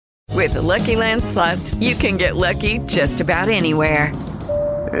With the Lucky Land Slots, you can get lucky just about anywhere.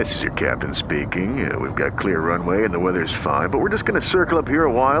 This is your captain speaking. We've got clear runway and the weather's fine, but we're just going to circle up here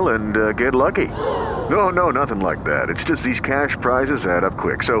a while and get lucky. No, nothing like that. It's just these cash prizes add up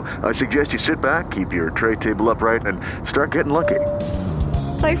quick. So I suggest you sit back, keep your tray table upright, and start getting lucky.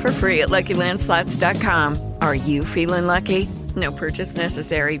 Play for free at LuckyLandSlots.com. Are you feeling lucky? No purchase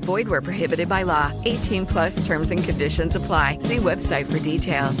necessary. Void where prohibited by law. 18 plus terms and conditions apply. See website for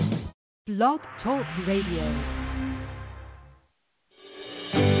details. Blog Talk Radio.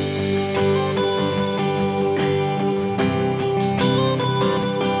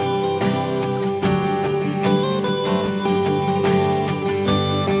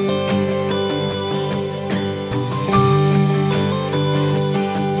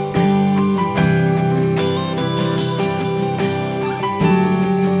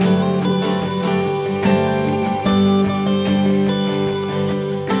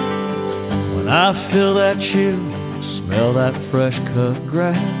 I feel that chill, smell that fresh cut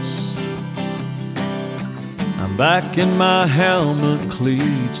grass. I'm back in my helmet,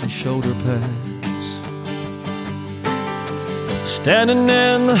 cleats and shoulder pads. Standing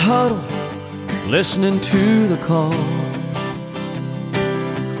in the huddle, listening to the call.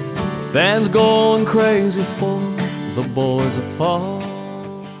 Fans going crazy for the boys that fall.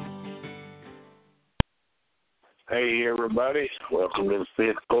 Hey everybody, welcome to the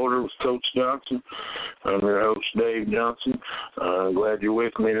fifth quarter with Coach Johnson. I'm your host Dave Johnson. I'm glad you're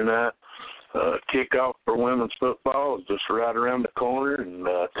with me tonight. Kickoff for women's football is just right around the corner, and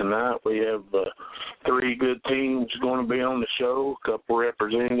tonight we have three good teams going to be on the show. A couple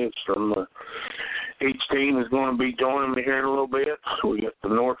representatives from each team is going to be joining me here in a little bit. We got the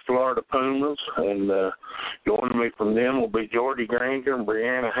North Florida Pumas, and joining me from them will be Jordy Granger and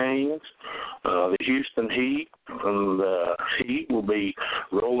Brianna Haynes. The Houston Heat from the Heat will be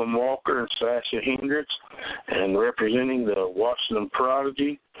Roland Walker and Sasha Hendricks, and representing the Washington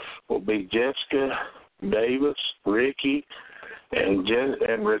Prodigy will be Jessica Davis, Ricky, and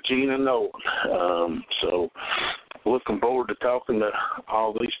Regina Nolan. So looking forward to talking to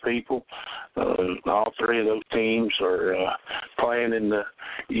all these people. All three of those teams are playing in the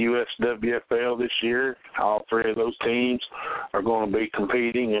USWFL this year. All three of those teams are going to be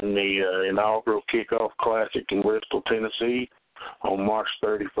competing in the inaugural Kickoff Classic in Bristol, Tennessee on March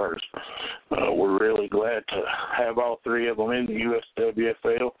 31st. We're really glad to have all three of them in the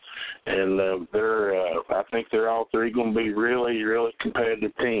USWFL, and I think they're all three going to be really, really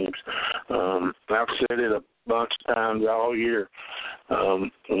competitive teams. I've said it a bunch of times all year.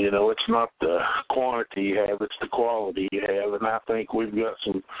 It's not the quantity you have, it's the quality you have, and I think we've got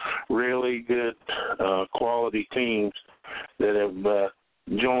some really good quality teams that have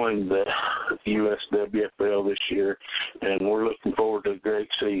joined the USWFL this year, and we're looking forward to a great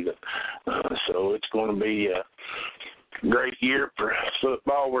season. So it's going to be a great year for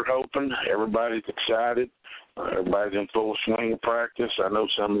football, we're hoping. Everybody's excited. Everybody's in full swing of practice. I know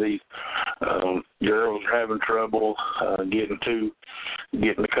some of these girls are having trouble getting to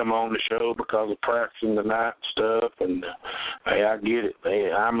come on the show because of practicing tonight and stuff. And hey, I get it.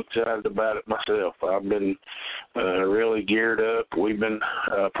 Hey, I'm excited about it myself. I've been really geared up. We've been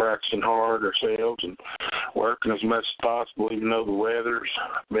practicing hard ourselves and working as much as possible, even though the weather's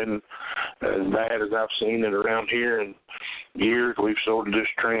been as bad as I've seen it around here in years. We've sort of just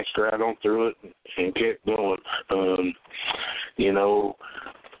tranced right on through it and kept going.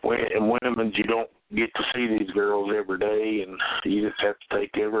 Women's, you don't get to see these girls every day, and you just have to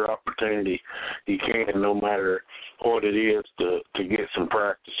take every opportunity you can, no matter what it is, to get some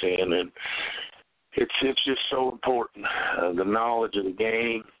practice in. And it's just so important, the knowledge of the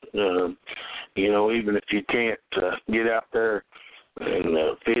game. Even if you can't get out there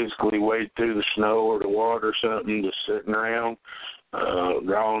and physically wade through the snow or the water or something, just sitting around,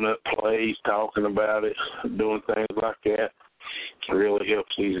 drawing up plays, talking about it, doing things like that, really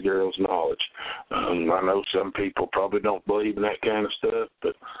helps these girls' knowledge. I know some people probably don't believe in that kind of stuff,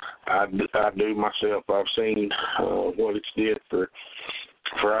 but I do myself. I've seen what it's did for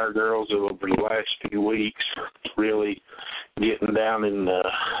our girls over the last few weeks, really getting down in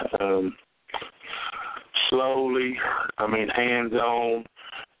slowly, hands-on,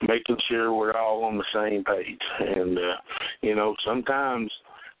 making sure we're all on the same page. And, sometimes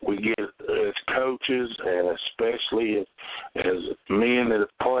we get, as coaches, and especially as men that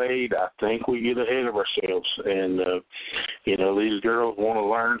have played, I think we get ahead of ourselves. And, these girls want to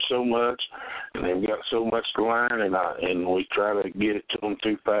learn so much, and they've got so much to learn, and we try to get it to them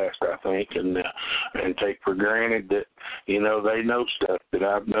too fast, I think, and take for granted that, they know stuff that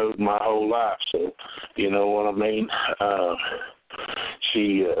I've known my whole life. So, you know what I mean?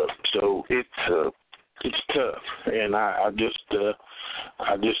 so it's tough, and I just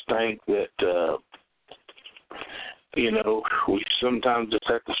think that we sometimes just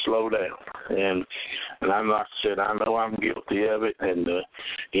have to slow down, and I'm like I said, I know I'm guilty of it, and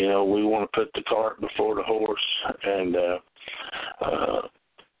we want to put the cart before the horse, and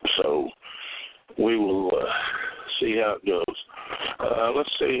so we will see how it goes.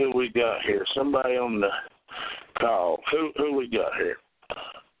 Let's see who we got here. Somebody on the call. Who we got here?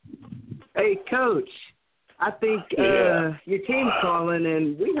 Hey, Coach. I think your team's calling,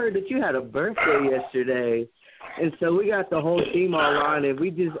 and we heard that you had a birthday yesterday, and so we got the whole team all on, and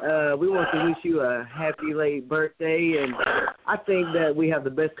we just we want to wish you a happy late birthday, and I think that we have the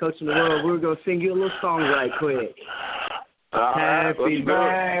best coach in the world. We're going to sing you a little song right quick. Happy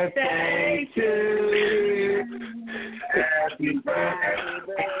birthday to you. Happy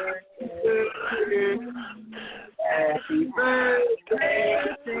birthday to you. Happy birthday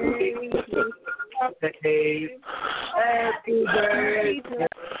to you. Happy birthday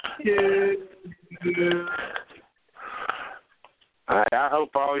to you. I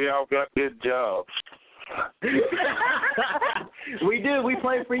hope all y'all got good jobs. We do. We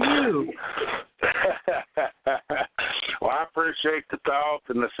play for you. Well, I appreciate the talk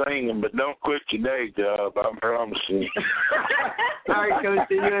and the singing, but don't quit your day job. I'm promising you. All right, Coach.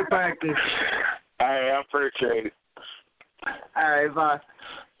 See you in practice. I appreciate it. All right, bye.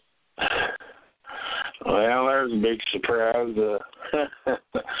 Well, there's a big surprise.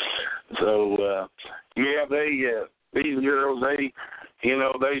 These girls, they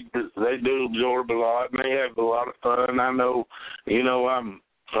do absorb a lot, and they have a lot of fun. I know,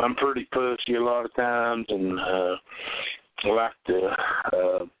 I'm pretty pushy a lot of times, and I like to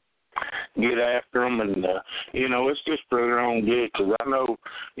get after them, and it's just for their own good, because I know,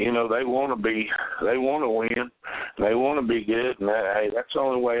 they want to win, they want to be good, and that's the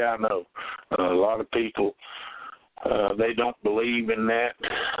only way I know. A lot of people, they don't believe in that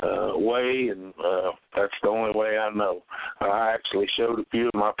way, and that's the only way I know. I actually showed a few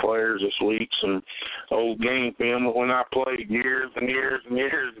of my players this week some old game film when I played years and years and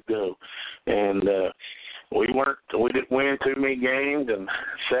years ago, and we didn't win too many games, and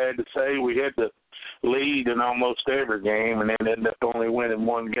sad to say, we had to lead in almost every game, and then ended up only winning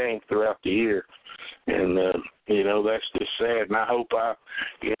one game throughout the year. And that's just sad. And I hope I,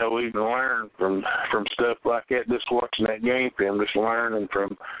 even learn from stuff like that. Just watching that game film, just learning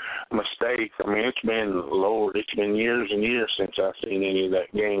from mistakes. I mean, it's been years and years since I've seen any of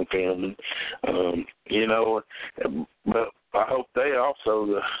that game film. And, but I hope they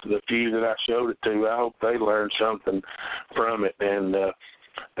also, the few that I showed it to, I hope they learned something from it. And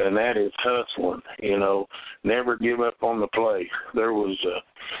that is hustling, never give up on the play. There was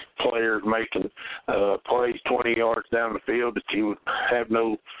players making plays 20 yards down the field that you would have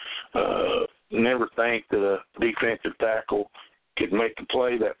never think that a defensive tackle could make the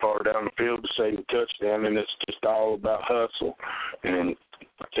play that far down the field to save a touchdown, and it's just all about hustle. And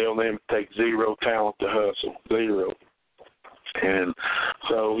I tell them it takes zero talent to hustle, zero. And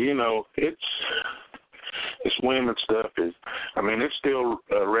so, this women's stuff it's still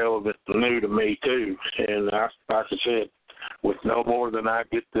relevant and new to me too. And like I said, with no more than I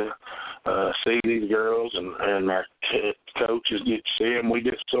get to see these girls and our coaches get to see them, we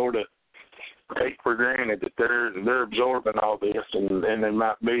just sort of take for granted that they're absorbing all this, and they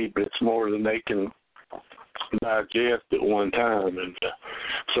might be, but it's more than they can digest at one time. And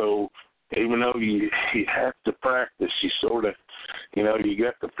so even though you have to practice, you sort of, you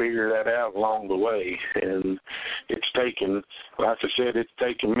got to figure that out along the way. And it's taken, like I said, it's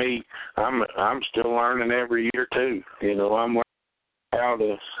taken me, I'm still learning every year too. I'm learning how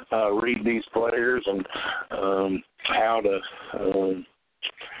to read these players and how to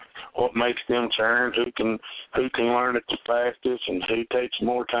what makes them turn, who can learn it the fastest and who takes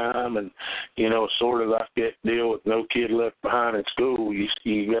more time, and sort of like that deal with no kid left behind in school. You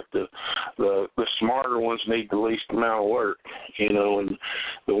got the smarter ones need the least amount of work, and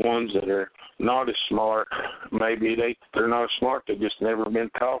the ones that are not as smart, maybe they're not as smart, they've just never been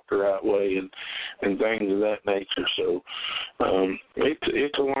taught the right way, and things of that nature. So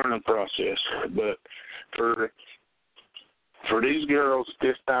it's a learning process, but for these girls at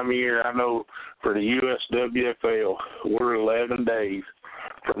this time of year, I know for the USWFL, we're 11 days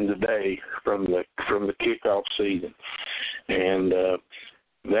from today, from the kickoff season, and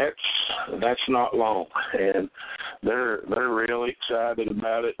that's not long, and they're really excited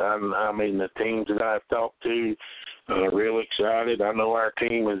about it. I mean, the teams that I've talked to are really excited. I know our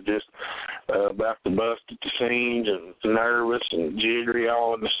team is just about to bust at the seams and nervous and jittery,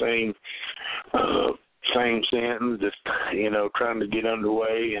 all in the same same sentence, just, trying to get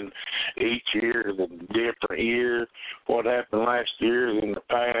underway, and each year is a different year. What happened last year is in the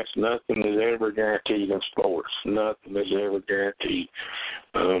past. Nothing is ever guaranteed in sports. Nothing is ever guaranteed.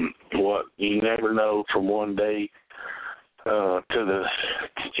 What you never know from one day to the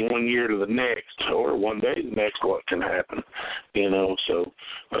 1 year to the next, or one day to the next, what can happen, so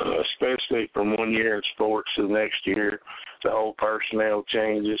especially from 1 year in sports to the next year, the whole personnel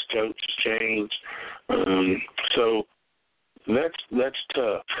changes, coaches change, so that's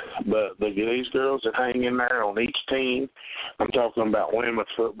tough. But these girls that hang in there on each team, I'm talking about women's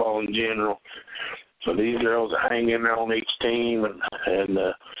football in general, so these girls that hang in there on each team and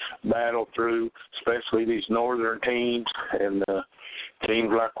battle through, especially these northern teams and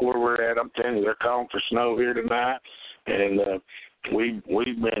teams like where we're at. I'm telling you, they're calling for snow here tonight, and we've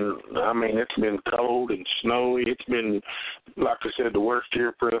been. I mean, it's been cold and snowy. It's been, like I said, the worst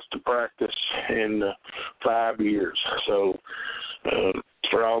year for us to practice in 5 years. So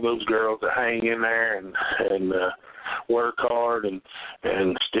for all those girls that hang in there and work hard and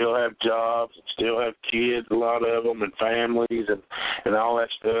still have jobs and still have kids, a lot of them, and families and all that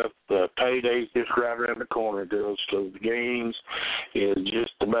stuff. The payday's just right around the corner, girls. So the games is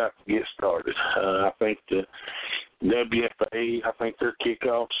just about to get started. I think the WFA, I think their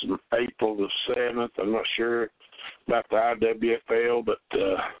kickoff's April the 7th. I'm not sure about the IWFL, but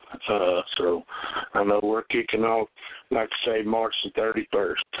so I know we're kicking off, like I say, March the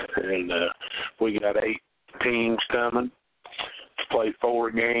 31st, and we got 8 teams coming to play 4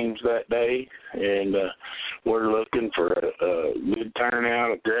 games that day, and we're looking for a good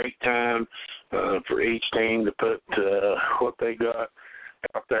turnout, a great time for each team to put what they got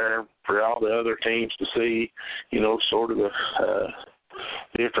out there for all the other teams to see, sort of a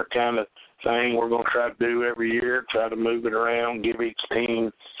different kind of thing we're going to try to do every year, try to move it around, give each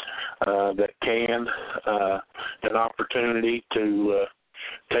team that can an opportunity to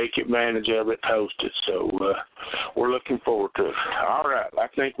take advantage of it, host it. So we're looking forward to it. All right, I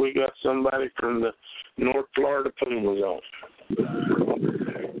think we got somebody from the North Florida Pumas on.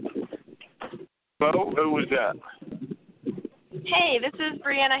 Bo, who we got? Hey, this is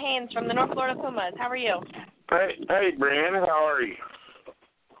Brianna Haynes from the North Florida Pumas. How are you? Hey, Brianna, how are you?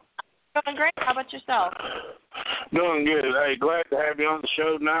 Doing great. How about yourself? Doing good. Hey, glad to have you on the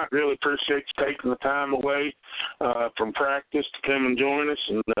show tonight. Really appreciate you taking the time away from practice to come and join us.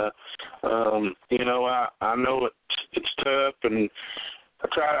 And I know it's tough, and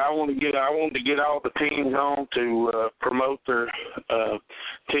I wanted to get all the teams on to promote their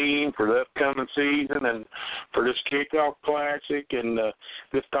team for the upcoming season and for this kickoff classic, and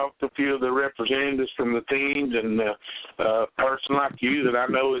just talk to a few of the representatives from the teams, and a person like you that I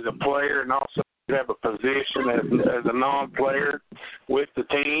know is a player and also have a position as a non-player with the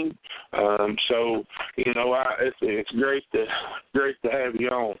team. So it's great to have you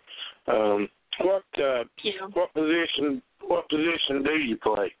on. What position do you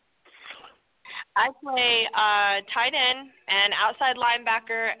play? I play tight end and outside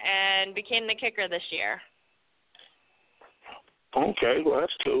linebacker, and became the kicker this year. Okay, well,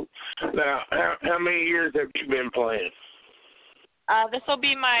 that's cool. Now, how many years have you been playing? This will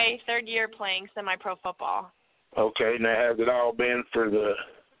be my 3rd year playing semi-pro football. Okay, now has it all been for the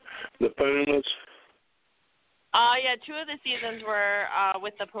Pumas? Yeah, 2 of the seasons were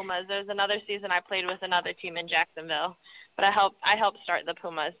with the Pumas. There's another season I played with another team in Jacksonville, but I helped start the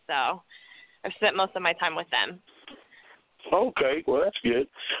Pumas, so I've spent most of my time with them. Okay, well, that's good.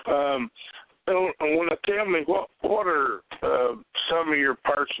 Tell me, what are some of your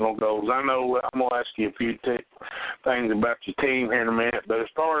personal goals? I know I'm going to ask you a few things about your team here in a minute, but as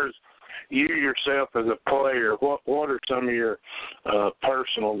far as you yourself as a player, what are some of your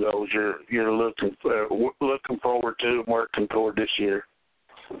personal goals you're looking forward to and working toward this year?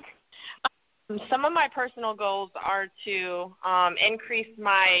 Some of my personal goals are to increase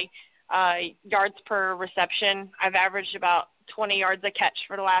my yards per reception. I've averaged about 20 yards a catch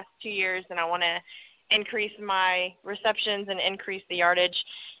for the last 2 years, and I want to increase my receptions and increase the yardage.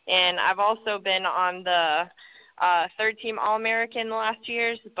 And I've also been on the 3rd-team All-American the last 2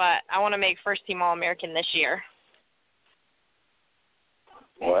 years, but I want to make 1st-team All-American this year.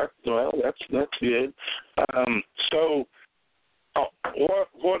 Well, that's good. So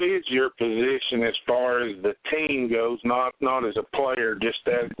what is your position as far as the team goes, not as a player, just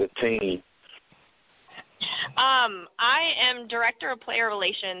as the team? I am director of player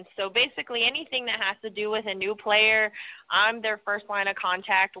relations, so basically anything that has to do with a new player, I'm their first line of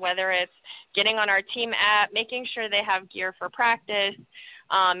contact, whether it's getting on our team app, making sure they have gear for practice,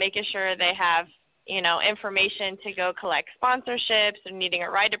 making sure they have, information to go collect sponsorships or needing a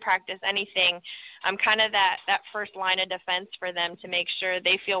ride to practice, anything. I'm kind of that first line of defense for them to make sure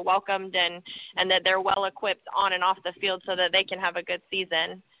they feel welcomed and that they're well equipped on and off the field so that they can have a good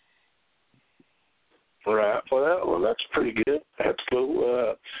season. Right. Well, that's pretty good. That's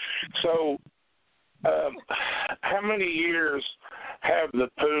cool. So how many years have the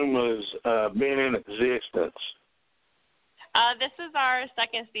Pumas been in existence? This is our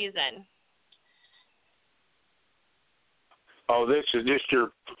second season. Oh, this is just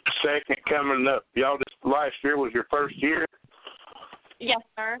your second coming up. Y'all, just last year was your first year? Yes,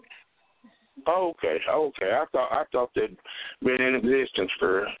 sir. Oh, okay. I thought they'd been in existence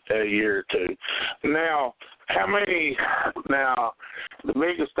for a year or two. Now, the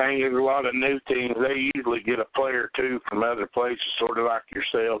biggest thing is a lot of new teams, they usually get a player or two from other places, sort of like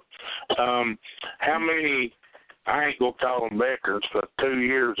yourself. How many, I ain't going to call them veterans, but a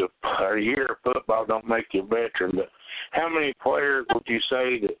year of football don't make you a veteran, but how many players would you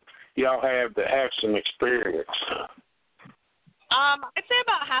say that y'all have that have some experience? I'd say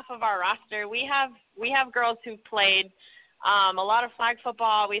about half of our roster. We have girls who've played a lot of flag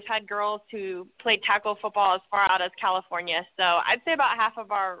football. We've had girls who played tackle football as far out as California. So I'd say about half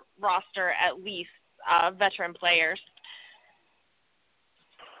of our roster at least veteran players.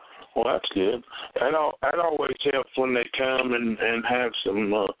 Well, that's good. That always helps when they come and have some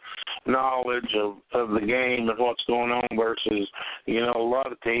knowledge of the game and what's going on versus, a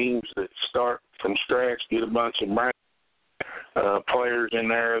lot of teams that start from scratch get a bunch of brand players in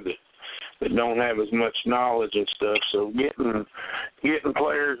there that don't have as much knowledge and stuff. So getting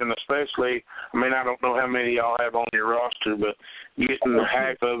players, and especially, I don't know how many y'all have on your roster, but getting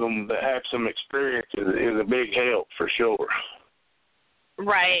half of them that have some experience is a big help for sure.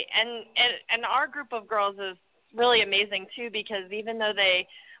 Right, and our group of girls is really amazing too, because even though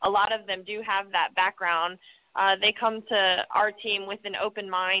a lot of them do have that background, they come to our team with an open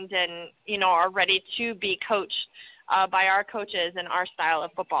mind and are ready to be coached by our coaches and our style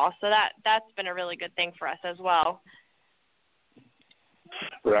of football. So that's been a really good thing for us as well.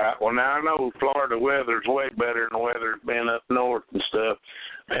 Right. Well, now I know Florida weather's way better than the weather's been up north and stuff.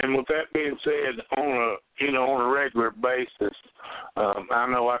 And with that being said, on a regular basis, I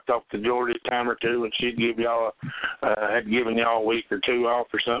know I talked to Jordy a time or two, and she'd give y'all had given y'all a week or two off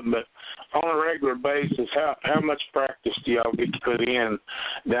or something. But on a regular basis, how much practice do y'all get to put in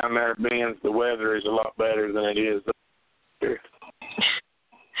down there, being the weather is a lot better than it is up here?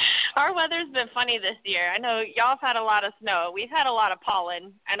 Our weather's been funny this year. I know y'all have had a lot of snow. We've had a lot of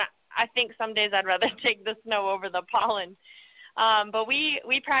pollen, and I think some days I'd rather take the snow over the pollen. But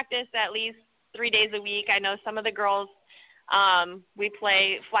we practice at least 3 days a week. I know some of the girls, we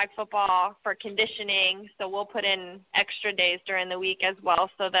play flag football for conditioning, so we'll put in extra days during the week as well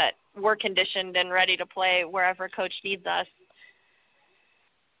so that we're conditioned and ready to play wherever coach needs us.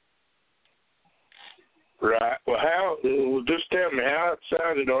 Right. Well, just tell me, how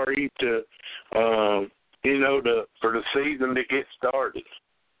excited are you for the season to get started?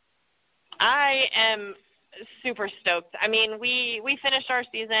 I am super stoked. We finished our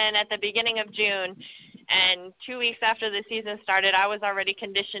season at the beginning of June, and 2 weeks after the season started, I was already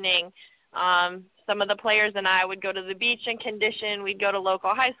conditioning. Some of the players and I would go to the beach and condition. We'd go to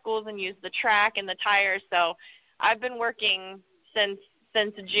local high schools and use the track and the tires. So I've been working since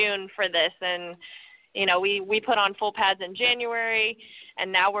June for this, and we put on full pads in January, and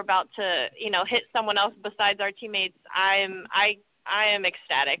now we're about to, hit someone else besides our teammates. I am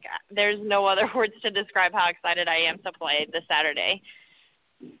ecstatic. There's no other words to describe how excited I am to play this Saturday.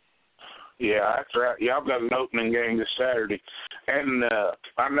 Yeah, that's right. Y'all got an opening game this Saturday, and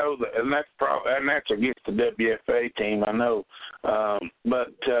I know that, and that's against the WFA team. I know,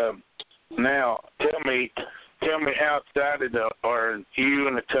 but now tell me how excited are you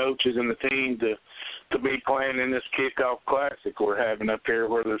and the coaches and the team to be playing in this kickoff classic we're having up here,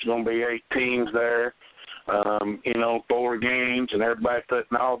 where there's going to be 8 teams there, 4 games, and everybody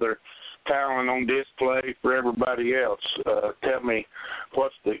putting all their talent on display for everybody else. Tell me,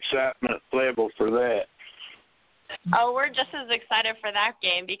 what's the excitement level for that? Oh, we're just as excited for that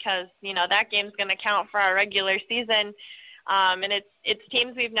game because, that game's going to count for our regular season, and it's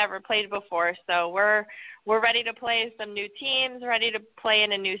teams we've never played before. So we're ready to play some new teams, ready to play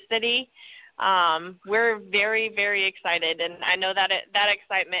in a new city. We're very, very excited, and I know that that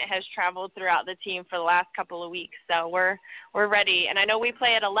excitement has traveled throughout the team for the last couple of weeks. So we're ready, and I know we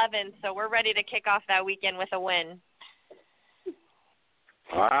play at 11, so we're ready to kick off that weekend with a win.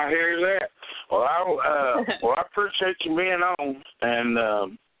 I hear that. Well, I appreciate you being on,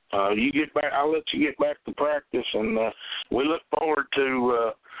 and you get back. I'll let you get back to practice, and we look forward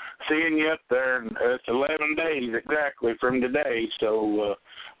to seeing you up there. And it's 11 days exactly from today. So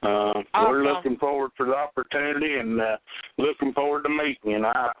awesome. We're looking forward for the opportunity and looking forward to meeting you. And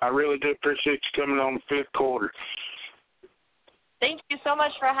I really do appreciate you coming on the fifth quarter. Thank you so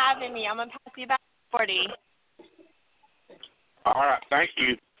much for having me. I'm going to pass you back to 40. All right. Thank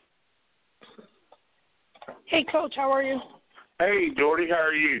you. Hey, Coach, how are you? Hey, Jordy, how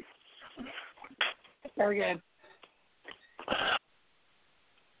are you? Very good.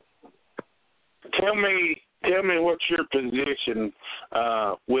 Tell me what's your position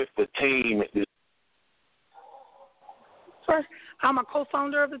with the team at this. First, I'm a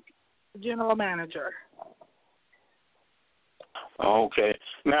co-founder of the team, general manager. Okay.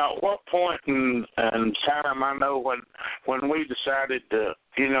 Now, at what point in time, I know when we decided to,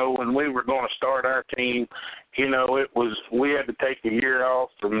 when we were going to start our team, we had to take a year off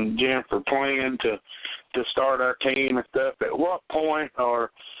from Jennifer playing to start our team and stuff. At what point or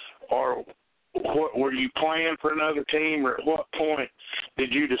what were you playing for another team, or at what point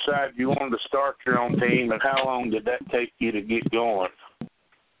did you decide you wanted to start your own team, and how long did that take you to get going?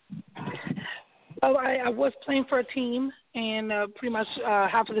 Oh, I was playing for a team, and pretty much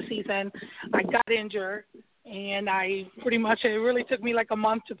half of the season I got injured, and it really took me like a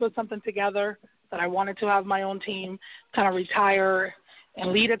month to put something together that I wanted to have my own team, kind of retire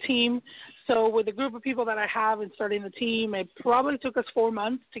and lead a team. So with the group of people that I have and starting the team, it probably took us 4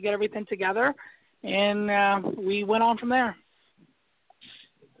 months to get everything together, and we went on from there.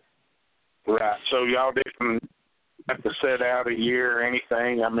 Right. So y'all didn't have to set out a year or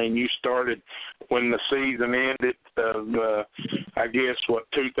anything. I mean, you started when the season ended of,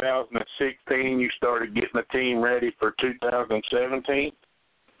 2016, you started getting the team ready for 2017?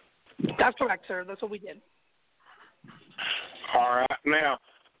 That's correct, sir. That's what we did. All right. Now,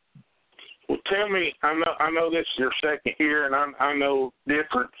 tell me, I know this is your second year, and I know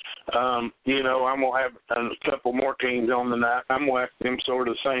different. I'm going to have a couple more teams on tonight. I'm going to ask them sort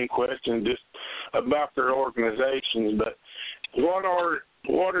of the same question just about their organizations. But what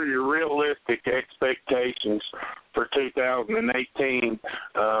are your realistic expectations for 2018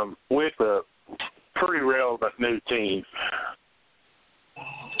 with a pretty relevant new team?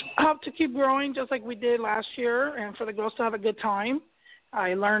 I hope to keep growing just like we did last year, and for the girls to have a good time.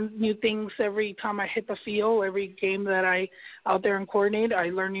 I learn new things every time I hit the field, every game that I out there and coordinate. I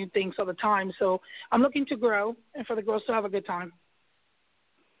learn new things all the time. So I'm looking to grow and for the girls to have a good time.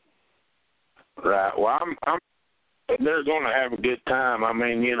 Right. Well, they're going to have a good time. I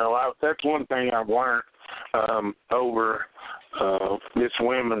mean, that's one thing I've learned over this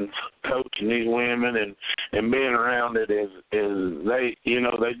women's coaching these women and being around it is they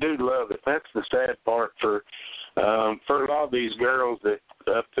do love it. That's the sad part for a lot of these girls that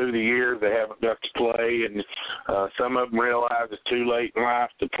up through the years they haven't got to play, and some of them realize it's too late in life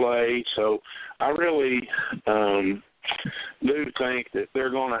to play. So I really do think that they're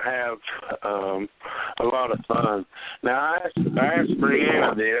going to have a lot of fun. Now, I asked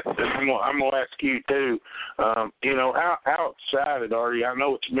Brianna this, and I'm going to ask you too. How excited are you? I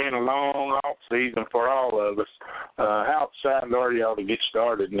know it's been a long off season for all of us. How excited are y'all to get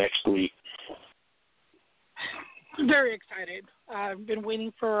started next week? Very excited. I've been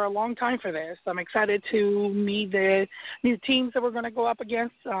waiting for a long time for this. I'm excited to meet the new teams that we're going to go up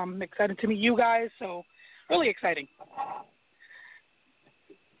against. I'm excited to meet you guys, so really exciting.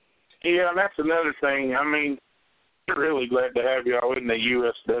 Yeah, that's another thing. I mean, we're really glad to have y'all in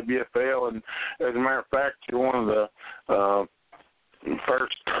the USWFL, and as a matter of fact, you're one of the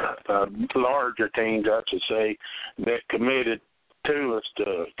first larger teams, I should say, that committed to us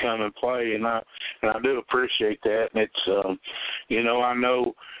to come and play, and I do appreciate that. And it's I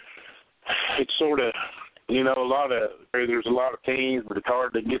know it's sort of there's a lot of teams, but it's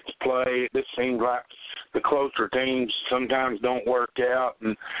hard to get to play. This seems like the closer teams sometimes don't work out,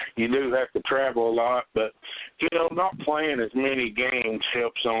 and you do have to travel a lot. But not playing as many games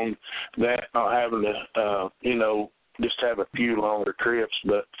helps on that, not having to just have a few longer trips.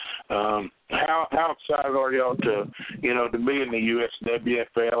 But how excited are y'all to to be in the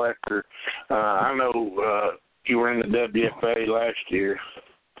USWFL after I know you were in the WFA last year?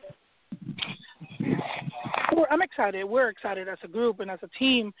 I'm excited. We're excited as a group and as a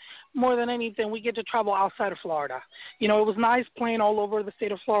team. More than anything, we get to travel outside of Florida. It was nice playing all over the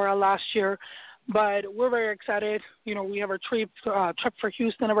state of Florida last year, but we're very excited. We have our trip for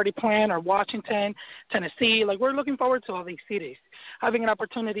Houston already planned, or Washington, Tennessee. Like, we're looking forward to all these cities, having an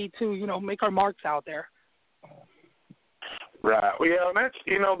opportunity to, make our marks out there. Right. Well, yeah,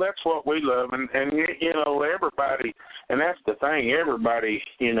 that's what we love, and everybody, and that's the thing. Everybody,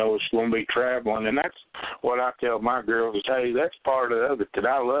 is going to be traveling, and that's what I tell my girls is, hey, that's part of it that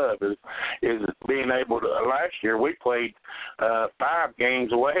I love is being able to. Last year we played 5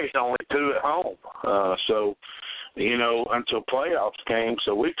 games away, only 2 at home. So. Until playoffs came,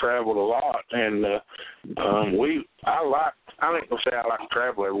 so we traveled a lot, and I ain't gonna say I like to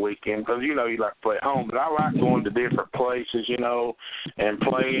travel every weekend because you like to play at home, but I like going to different places, and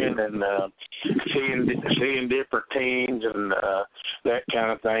playing and seeing different teams and that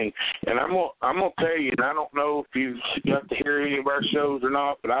kind of thing. And I'm gonna tell you, and I don't know if you got to hear any of our shows or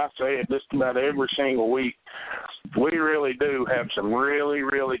not, but I say it just about every single week. We really do have some really,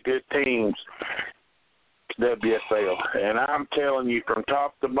 really good teams. WFL, and I'm telling you from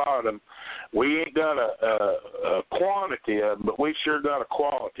top to bottom, we ain't got a quantity of them, but we sure got a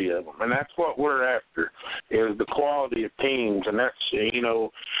quality of them, and that's what we're after is the quality of teams, and that's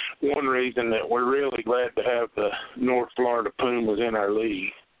one reason that we're really glad to have the North Florida Pumas in our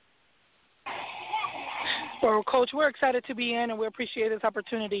league. Well, Coach, we're excited to be in, and we appreciate this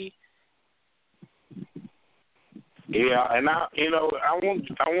opportunity. Yeah, and I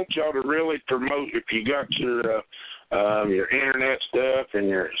want y'all to really promote if you got your internet stuff and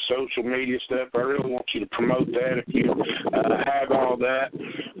your social media stuff. I really want you to promote that. If you have all that,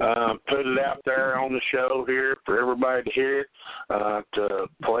 put it out there on the show here for everybody to hear it. To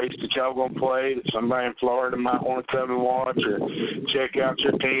place that y'all gonna play that somebody in Florida might want to come and watch or check out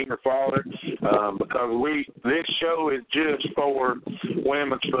your team or follow it. Because this show is just for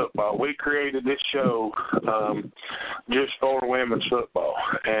women's football. We created this show just for women's football,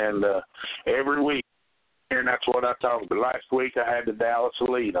 and every week. And that's what I talked about. Last week I had the Dallas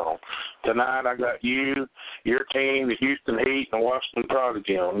Elite on. Tonight I got you, your team, the Houston Heat, and the Washington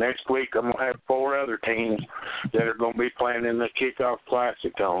Prodigy on. Next week I'm going to have 4 other teams that are going to be playing in the Kickoff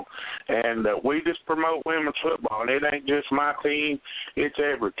Classic on. And we just promote women's football. And it ain't just my team, it's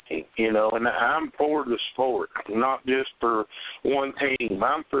every team, And I'm for the sport, not just for one team.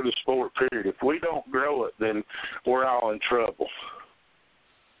 I'm for the sport, period. If we don't grow it, then we're all in trouble.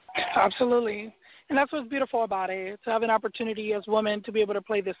 Absolutely. And that's what's beautiful about it, to have an opportunity as women to be able to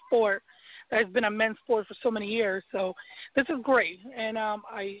play this sport that has been a men's sport for so many years. So this is great. And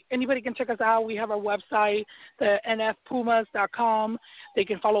anybody can check us out. We have our website, the nfpumas.com. They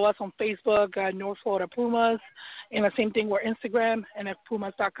can follow us on Facebook, North Florida Pumas. And the same thing, we're Instagram,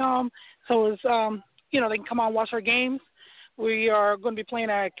 nfpumas.com. So it's, they can come out and watch our games. We are going to be playing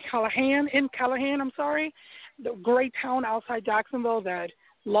at Callahan, the great town outside Jacksonville that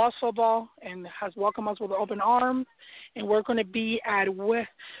loves football and has welcomed us with open arms. And we're going to be at West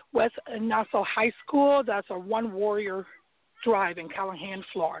Nassau High School. That's a One Warrior Drive in Callahan,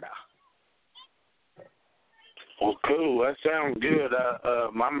 Florida. Well, cool. That sounds good.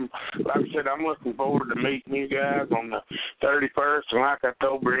 Like I said, I'm looking forward to meeting you guys on the 31st. And like I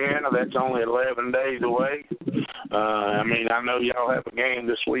told Brianna, that's only 11 days away. I know y'all have a game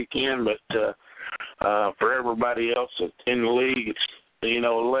this weekend, but for everybody else that's in the league, it's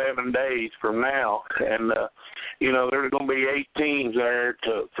 11 days from now, and there's going to be 8 teams there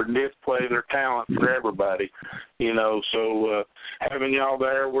for display their talent for everybody. So having y'all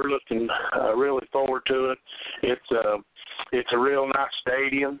there, we're looking really forward to it. It's a real nice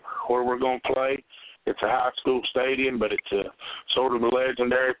stadium where we're going to play. It's a high school stadium, but it's a sort of a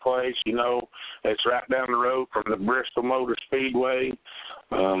legendary place. It's right down the road from the Bristol Motor Speedway.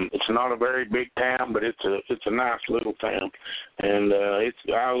 It's not a very big town, but it's a nice little town, and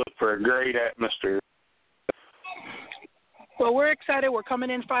I look for a great atmosphere. Well, we're excited. We're coming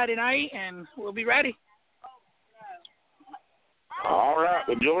in Friday night, and we'll be ready. All right.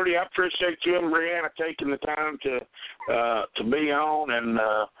 Well, Jordy, I appreciate you and Brianna taking the time to be on, and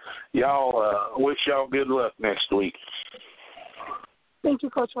y'all wish y'all good luck next week. Thank you,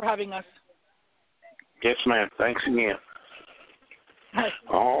 Coach, for having us. Yes, ma'am. Thanks again.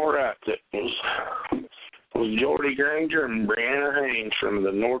 All right. That was Jordy Granger and Brianna Haynes from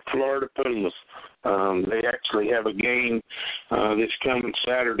the North Florida Pumas. They actually have a game this coming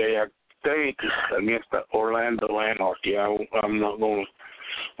Saturday, I think, against the Orlando Anarchy. I'm not going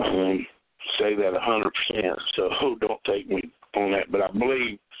to say that 100%, so don't take me on that. But I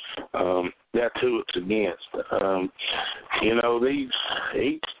believe that's who it's against.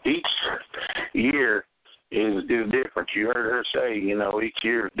 Each year is different. You heard her say, each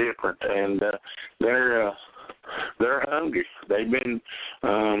year is different, and they're hungry. They've been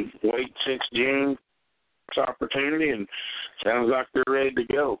waiting since June for this opportunity, and sounds like they're ready to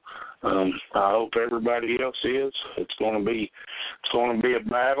go. I hope everybody else is. It's going to be a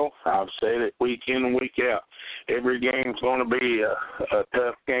battle. I've said it week in and week out. Every game's going to be a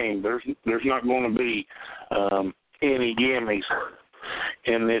tough game. There's not going to be any gimmies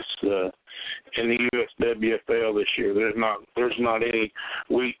in this in the USWFL this year. There's not any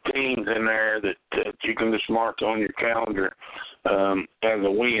weak teams in there that you can just mark on your calendar as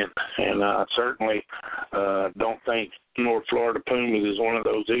a win. And I certainly don't think North Florida Pumas is one of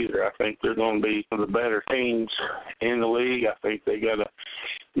those either. I think they're going to be one of the better teams in the league. I think they got a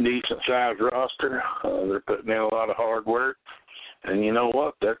decent-sized roster. They're putting in a lot of hard work. And you know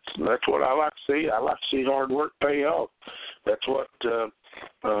what? That's what I like to see. I like to see hard work pay off. That's what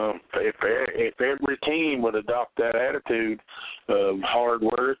if every team would adopt that attitude of hard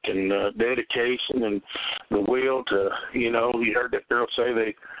work and dedication and the will to, you heard that girl say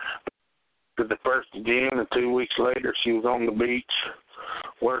they did the first gym and 2 weeks later she was on the beach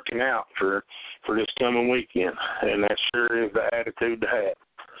working out for this coming weekend. And that sure is the attitude to have.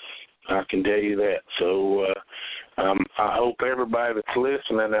 I can tell you that. So I hope everybody that's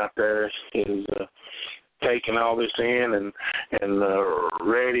listening out there is taking all this in and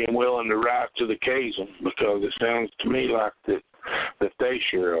ready and willing to rise to the occasion, because it sounds to me like that they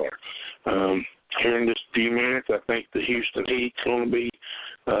sure are. Here in just a few minutes, I think the Houston Heat's going to be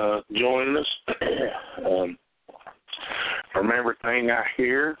joining us. From everything I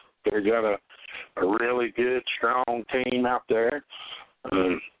hear, they got a really good, strong team out there.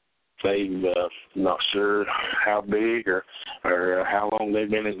 They've not sure how big or how long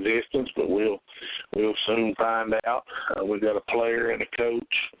they've been in existence, but we'll soon find out. We've got a player and a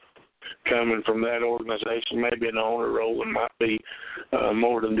coach coming from that organization, maybe an owner role. It might be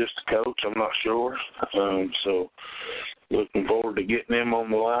more than just a coach. I'm not sure. So looking forward to getting them on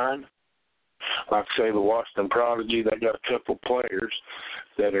the line. Like I say, the Washington Prodigy, they got a couple players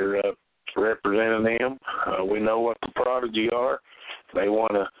that are representing them. We know what the Prodigy are. They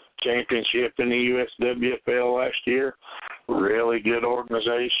won a championship in the USWFL last year. Really good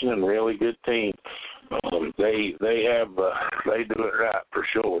organization and really good team. They do it right for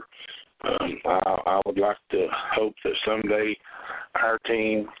sure. I would like to hope that someday our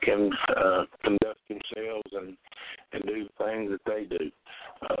team can conduct themselves and do the things that they do.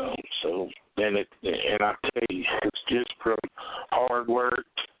 And I tell you, it's just from hard work,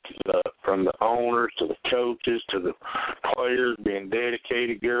 from the owners to the coaches to the players being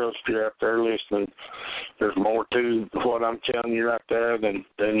dedicated. Girls, if you're out there listening, there's more to what I'm telling you right there than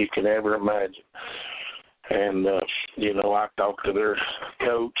you can ever imagine. And, I talked to their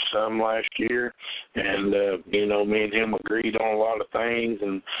coach some last year, and, me and him agreed on a lot of things,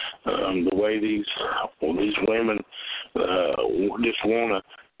 and the way these women just want to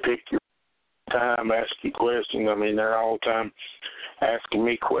pick your time, ask you questions. I mean, they're all the time asking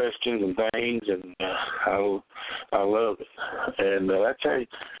me questions and things, and I love it. And that's how,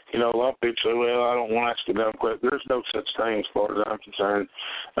 a lot of people say, well, I don't want to ask a dumb question. There's no such thing, as far as I'm concerned,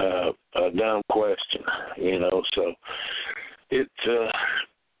 a dumb question, So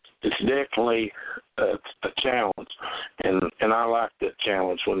it's definitely a challenge, and I like that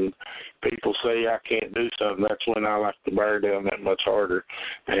challenge. When people say I can't do something, that's when I like to bear down that much harder.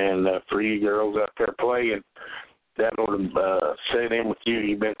 And for you girls out there playing, that ought to set in with you.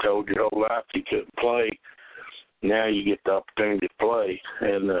 You've been told your whole life you couldn't play. Now you get the opportunity to play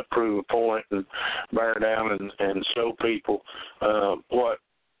and prove a point and bear down and show people what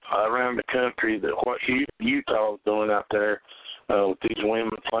around the country that what Utah is doing out there with these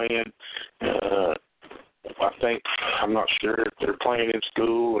women playing. I'm not sure if they're playing in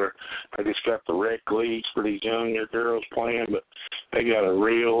school or they just got the rec leagues for these younger girls playing, but they got a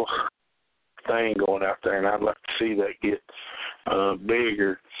real thing going out there, and I'd like to see that get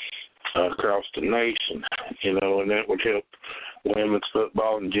bigger across the nation, and that would help women's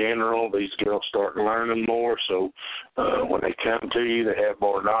football in general. These girls start learning more, so when they come to you, they have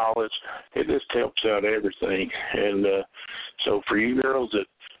more knowledge. It just helps out everything. And so for you girls that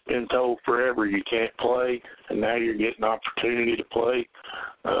been told forever you can't play, and now you're getting an opportunity to play,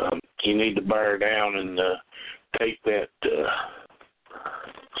 you need to bear down and take that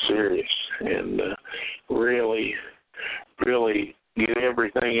serious and really, really get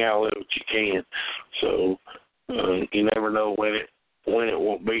everything out of it you can. So you never know when it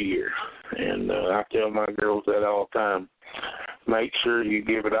won't be here. And I tell my girls that all the time. Make sure you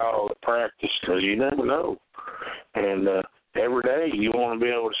give it all at practice, because you never know. And every day you want to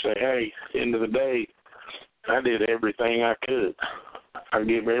be able to say, hey, at the end of the day, I did everything I could. I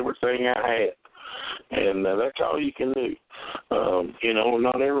give everything I had. And that's all you can do.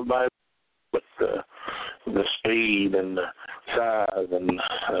 Not everybody, but the speed and the size and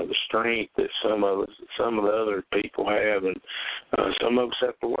the strength that some of the other people have, and some of us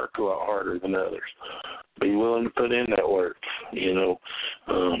have to work a lot harder than others. Be willing to put in that work, you know.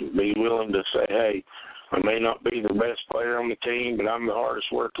 Be willing to say, hey, I may not be the best player on the team, but I'm the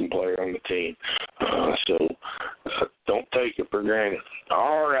hardest working player on the team. So don't take it for granted.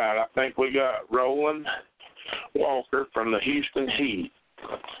 All right, I think we got Roland Walker from the Houston Heat.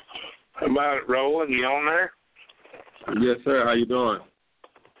 How about it, Roland? You on there? Yes, sir. How you doing?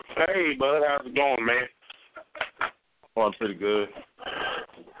 Hey, bud. How's it going, man? Oh, I'm pretty good.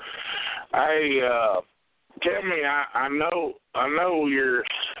 Hey, tell me, I know your.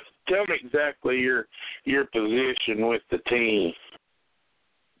 Tell me exactly your position with the team.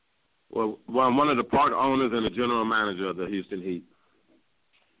 Well, I'm one of the part owners and the general manager of the Houston Heat.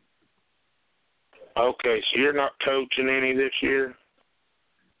 Okay, so you're not coaching any this year?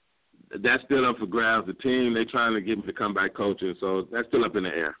 That's still up for grabs. The team, they're trying to get me to come back coaching, so that's still up in the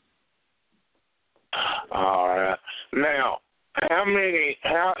air. All right. Now, how many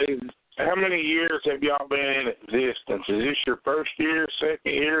years have y'all been in existence? Is this your first year,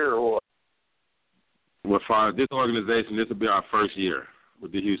 second year, or what? Well, for this organization, this will be our first year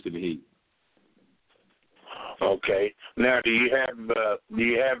with the Houston Heat. Okay. Now, do you have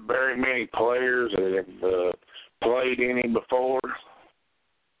very many players that have played any before?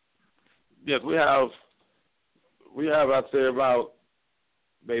 Yes, we have. I'd say about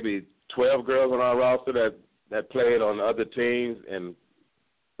maybe 12 girls on our roster that played on other teams and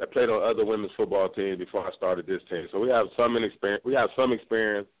that played on other women's football teams before I started this team. So we have some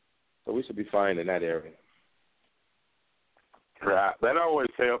experience. So we should be fine in that area. Right. That always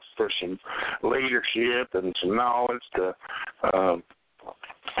helps for some leadership and some knowledge to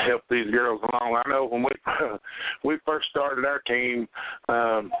help these girls along. I know when we first started our team,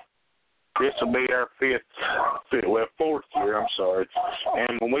 this will be our fourth year, I'm sorry.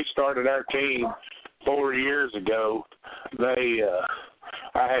 And when we started our team 4 years ago,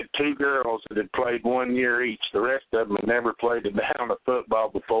 I had two girls that had played 1 year each. The rest of them had never played a down of football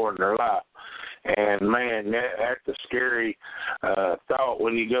before in their life. And, man, that's a scary thought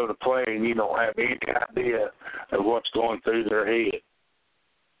when you go to play and you don't have any idea of what's going through their head.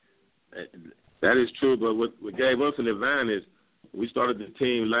 That is true, but what gave us an advantage, we started the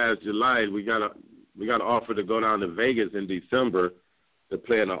team last July. We got an offer to go down to Vegas in December to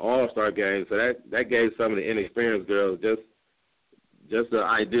play in an all-star game. So that gave some of the inexperienced girls just the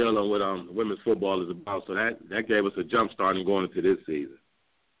idea on what women's football is about. So that gave us a jump start in going into this season.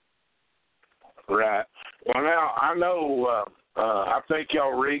 Right. Well, now, I know I think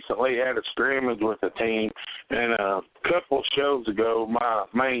y'all recently had a scrimmage with the team, and a couple of shows ago, my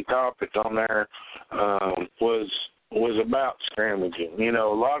main topic on there was about scrimmaging. You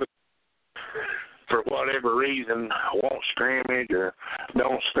know, a lot of, for whatever reason, won't scrimmage or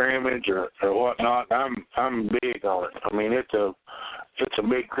don't scrimmage or whatnot. I'm big on it. I mean, it's a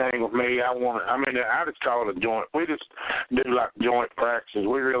big thing with me. I just call it a joint. We just do like joint practices.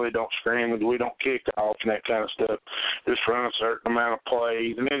 We really don't scrimmage. We don't kick off and that kind of stuff. Just run a certain amount of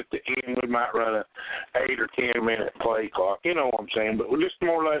plays, and then at the end we might run a 8 or 10 minute play clock. You know what I'm saying? But we're just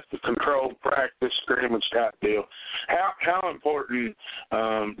more or less the controlled practice scrimmage type deal. How important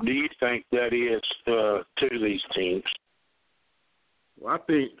do you think that is to these teams? Well, I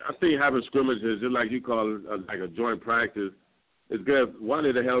think having scrimmages, just like you call it, like a joint practice, it's good. One,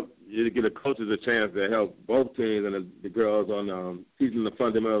 it'll help you to get the coaches a chance to help both teams and the girls on teaching the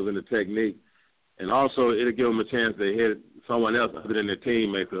fundamentals and the technique. And also, it'll give them a chance to hit someone else other than their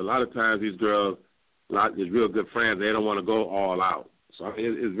teammates. Because a lot of times these girls, these real good friends, they don't want to go all out. So I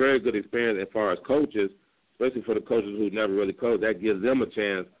mean, it's very good experience as far as coaches, especially for the coaches who never really coached. That gives them a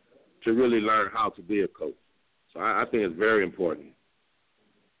chance to really learn how to be a coach. So I think it's very important.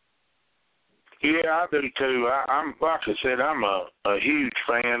 Yeah, I do too. I'm like I said, I'm a huge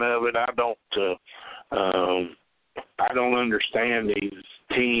fan of it. I don't understand these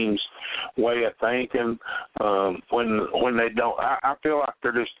teams' way of thinking when they don't. I feel like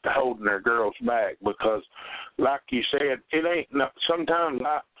they're just holding their girls back because, like you said, it ain't. Sometimes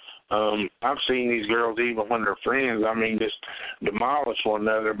I've seen these girls even when they're friends. I mean, just demolish one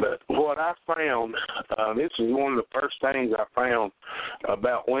another. But what I found, this is one of the first things I found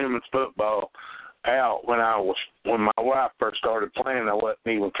about women's football out when my wife first started playing. I wasn't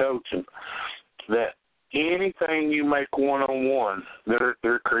even coaching. That anything you make one-on-one,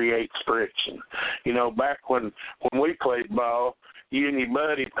 there creates friction. You know, back when we played ball, you and your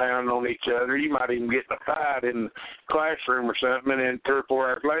buddy pound on each other. You might even get in a fight in the classroom or something, and then 3 or 4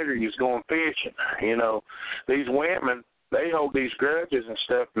 hours later, you're going fishing. You know, these women, they hold these grudges and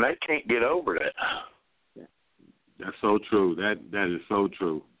stuff, and they can't get over that. That's so true. That is so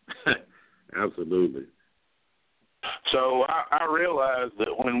true. Absolutely. So I realized that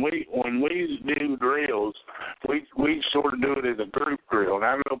when we do drills, we sort of do it as a group drill. And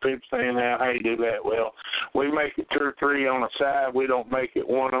I know people saying, how you do that? Well, we make it 2 or 3 on a side. We don't make it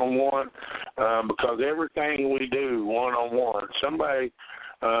one-on-one because everything we do one-on-one, somebody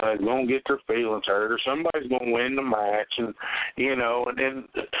is going to get their feelings hurt or somebody's going to win the match. And, and then,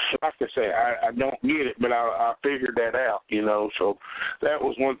 like I say, I don't get it, but I figured that out, So that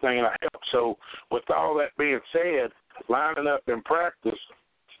was one thing I helped. So with all that being said, lining up in practice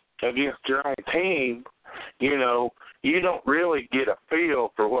against your own team, you don't really get a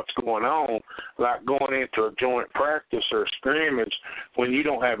feel for what's going on like going into a joint practice or a scrimmage when you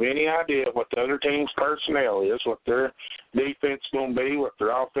don't have any idea what the other team's personnel is, what their defense is going to be, what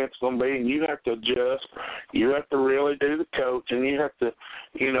their offense is going to be, and you have to adjust. You have to really do the coach, and you have to,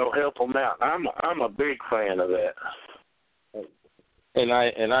 help them out. I'm a big fan of that. And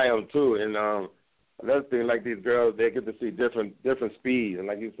I am too. And another thing, like these girls, they get to see different speeds, and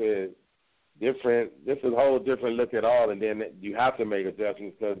like you said, this is a whole different look at all, and then you have to make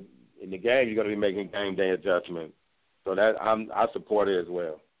adjustments because in the game you're going to be making game day adjustments. So that I support it as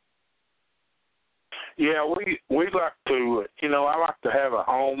well. Yeah, we like to, I like to have a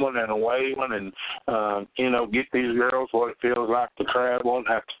home one and a away one and, get these girls what it feels like to travel and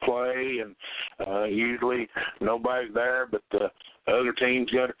have to play. And usually nobody's there, but the other team's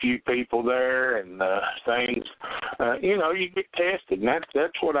got a few people there and things. You get tested, and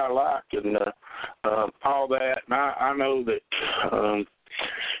that's what I like and all that. And I know that,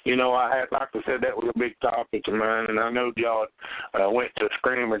 I had, like I said, that was a big topic of mine, and I know y'all went to a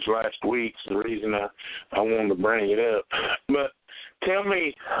scrimmage last week. So the reason I wanted to bring it up. But tell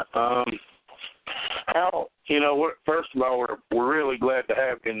me, how, first of all, we're really glad to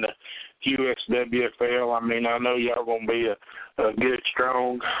have in the USWFL. I mean, I know y'all going to be a good,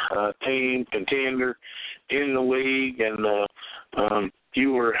 strong team, contender in the league, and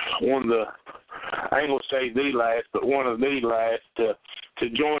you were one of the, I ain't going to say the last, but one of the last to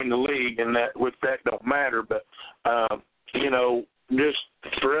join the league, and that don't matter. But, just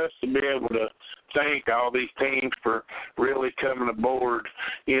for us to be able to thank all these teams for really coming aboard,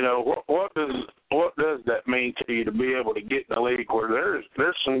 what does that mean to you to be able to get in the league where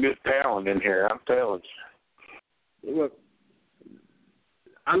there's some good talent in here, I'm telling you. Look,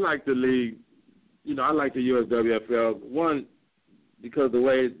 I like the league, I like the USWFL, one, because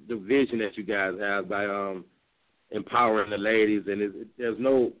the vision that you guys have by empowering the ladies, and there's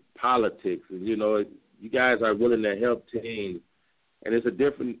no politics. And, you guys are willing to help teams, and it's a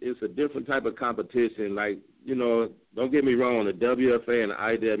different type of competition. Like, don't get me wrong, the WFA and the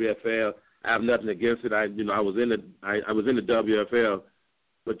IWFL, I have nothing against it. I was in the WFL,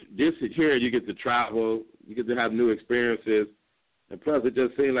 but this here you get to travel, you get to have new experiences, and plus it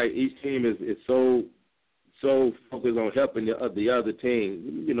just seems like each team is so focused on helping the other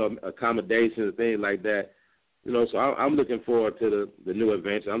team, accommodations, things like that. So I'm looking forward to the new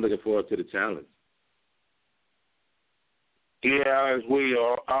adventure. I'm looking forward to the challenge. Yeah, as we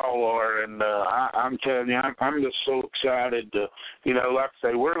all are, and I'm telling you, I'm just so excited to, like I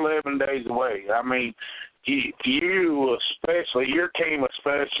say, we're 11 days away. I mean, you especially, your team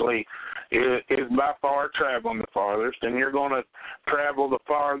especially, is by far traveling the farthest, and you're going to travel the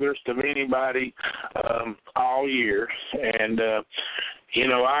farthest of anybody all year. And,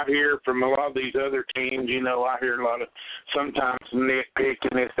 I hear from a lot of these other teams, I hear a lot of sometimes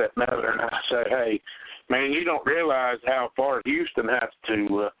nitpicking this, that, and other, and I say, hey, man, you don't realize how far Houston has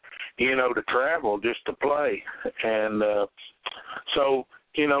to, to travel just to play. And so,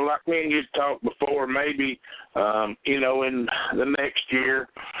 like me and you talked before, maybe, in the next year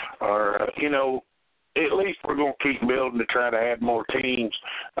or, at least we're going to keep building to try to add more teams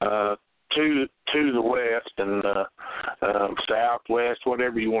to the west and southwest,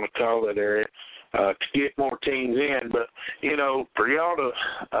 whatever you want to call that area, to get more teams in. But, for y'all to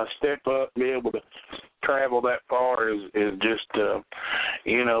step up, be able to travel that far is just, a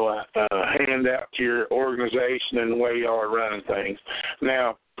handout to your organization and the way y'all are running things.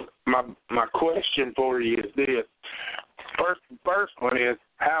 Now, my question for you is this. First one is,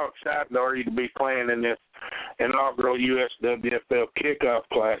 how excited are you to be playing in this inaugural USWFL Kickoff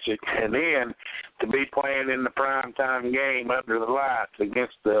Classic, and then to be playing in the primetime game under the lights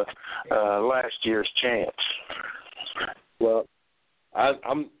against the last year's champs? Well,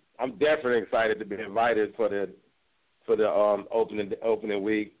 I'm definitely excited to be invited for the opening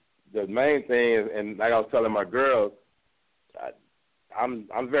week. The main thing is, and like I was telling my girls,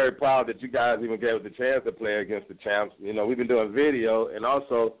 I'm very proud that you guys even gave us the chance to play against the champs. We've been doing video, and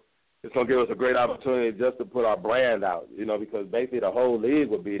also it's going to give us a great opportunity just to put our brand out, because basically the whole league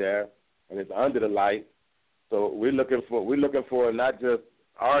will be there, and it's under the light. So we're looking for not just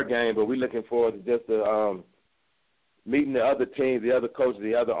our game, but we're looking forward to just meeting the other teams, the other coaches,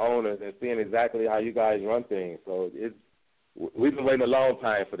 the other owners, and seeing exactly how you guys run things. So we've been waiting a long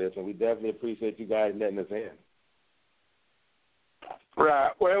time for this, and we definitely appreciate you guys letting us in.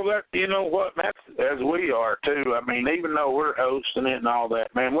 Right. Well, you know what, that's as we are, too. I mean, even though we're hosting it and all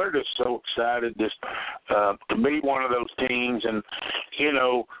that, man, we're just so excited just to be one of those teams. And,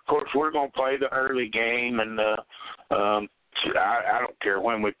 of course, we're going to play the early game, and I don't care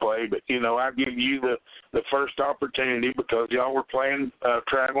when we play, but, I give you the first opportunity because y'all were playing,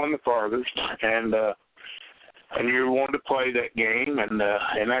 traveling the farthest, and you wanted to play that game, and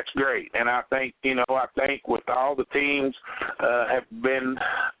that's great. And I think, I think with all the teams have been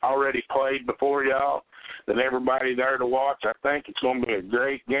already played before y'all, and everybody there to watch, I think it's going to be a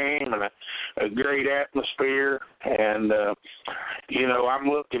great game and a great atmosphere. And I'm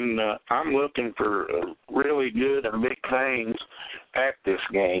looking for really good and big things at this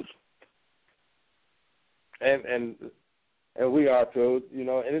game. And we are too,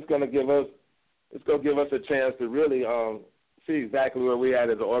 and it's going to give us. It's going to give us a chance to really see exactly where we at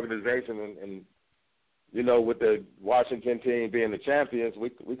as an organization. And with the Washington team being the champions, we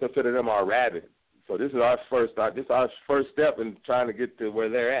consider them our rabbit. So this is our first start. This is our first step in trying to get to where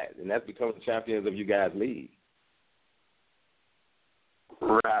they're at, and that's becoming the champions of you guys' league.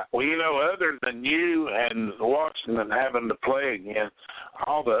 Right. Well, other than you and Washington having to play again,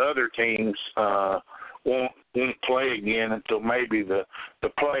 all the other teams won't play again until maybe the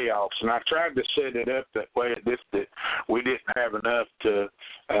playoffs. And I tried to set it up that way that we didn't have enough to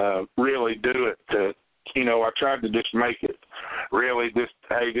really do it. I tried to just make it really just,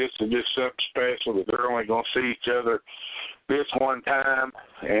 hey, this is just something special that they're only going to see each other this one time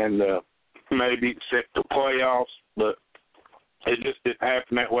and maybe set the playoffs. But it just didn't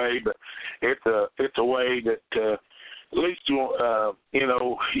happen that way. But it's a way that at least you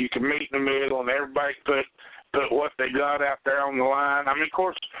can meet in the middle and everybody put what they got out there on the line. I mean, of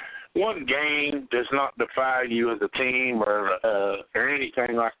course, one game does not define you as a team or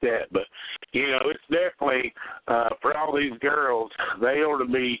anything like that. But it's definitely for all these girls, they ought to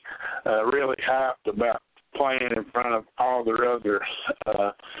be really hyped about playing in front of all their other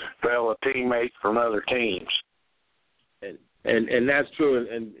fellow teammates from other teams. And that's true.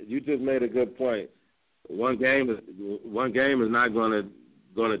 And you just made a good point. One game is not going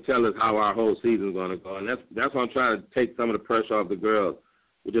to tell us how our whole season is going to go, and that's why I'm trying to take some of the pressure off the girls.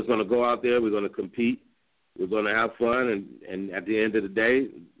 We're just going to go out there. We're going to compete. We're going to have fun, and at the end of the day,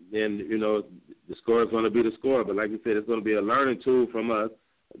 then the score is going to be the score. But like you said, it's going to be a learning tool from us,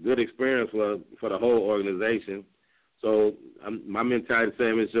 a good experience for the whole organization. So my mentality is the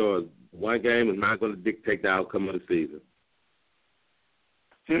same as yours. One game is not going to dictate the outcome of the season.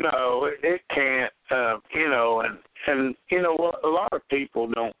 No, it can't. And what a lot of people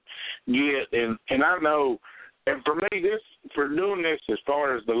don't get, and I know, and for me, for doing this as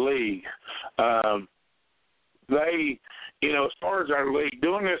far as the league, they, as far as our league,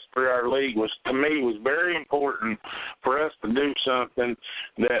 doing this for our league was very important for us to do something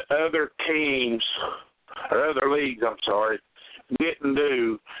that other teams or other leagues, didn't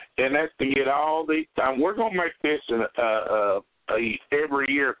do, and that's to get all the. We're going to make this a every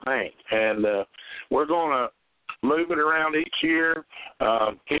year thing, and we're going to move it around each year.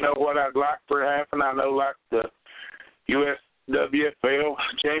 What I'd like for happen, I know like the USWFL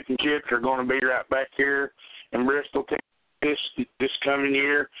championships are going to be right back here in Bristol this coming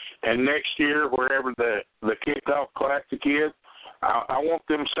year, and next year wherever the kickoff classic is, I want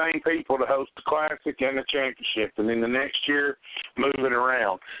them same people to host the Classic and the Championship, and then the next year move it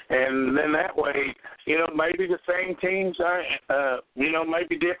around. And then that way, maybe the same teams,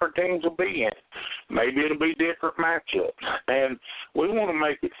 maybe different teams will be in it. Maybe it'll be different matchups. And we want to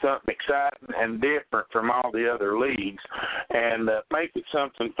make it something exciting and different from all the other leagues and make it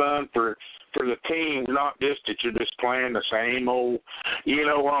something fun for the teams, not just that you're just playing the same old,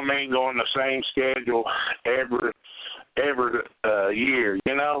 going the same schedule every year,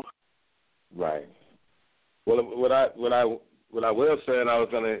 Right. Well, what I will say, and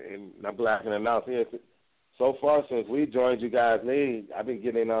I'm glad I can announce here. So far, since we joined you guys' league, I've been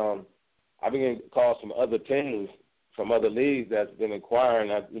getting calls from other teams, from other leagues that's been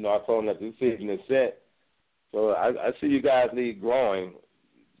inquiring. I told them that this season is set, so I see you guys' league growing.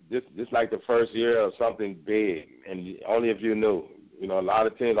 This like the first year of something big, and only if you knew. A lot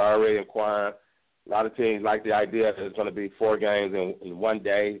of teams are already inquiring. A lot of teams like the idea that it's going to be 4 games in one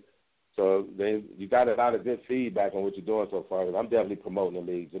day. So you got a lot of good feedback on what you're doing so far. I'm definitely promoting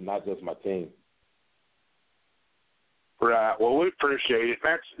the leagues and not just my team. Right. Well, we appreciate it.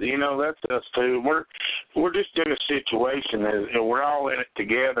 That's us too. We're just in a situation and we're all in it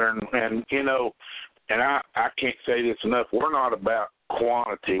together, and I can't say this enough. We're not about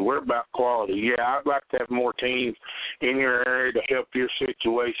quantity. We're about quality. Yeah, I'd like to have more teams in your area to help your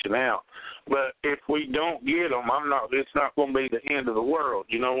situation out. But if we don't get them, it's not going to be the end of the world.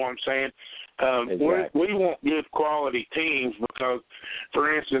 You know what I'm saying? Exactly. We want good quality teams because,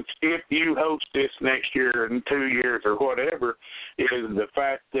 for instance, if you host this next year in 2 years or whatever, is the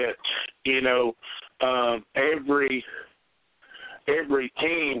fact that, every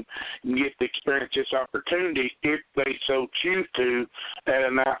team can get to experience this opportunity if they so choose to at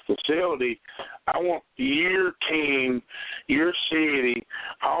a nice facility. I want your team, your city,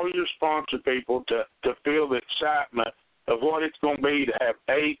 all your sponsor people to feel the excitement of what it's going to be to have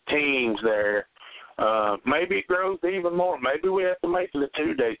 8 teams there. Maybe it grows even more. Maybe we have to make it a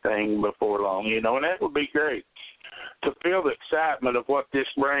 2-day thing before long, and that would be great. To feel the excitement of what this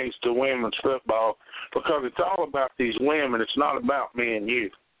brings to women's football, because it's all about these women. It's not about me and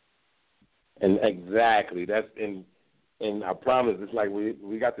you. And exactly, and I promise, it's like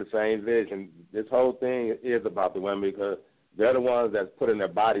we got the same vision. This whole thing is about the women because they're the ones that's putting their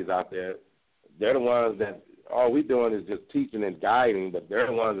bodies out there. They're the ones that all we're doing is just teaching and guiding, but they're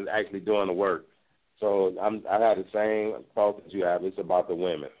the ones that's actually doing the work. So I have the same thought that you have. It's about the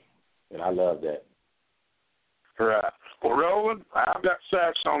women, and I love that. Right. Well, Roland, I've got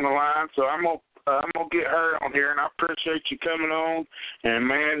Sash on the line, so I'm gonna get her on here, and I appreciate you coming on. And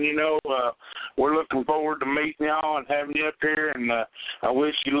man, we're looking forward to meeting y'all and having you up here. And I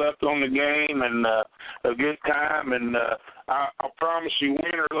wish you luck on the game and a good time. And I promise you,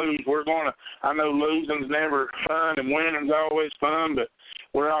 win or lose, I know losing's never fun and winning's always fun, but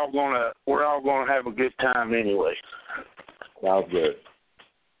we're all gonna have a good time anyway. Sounds good.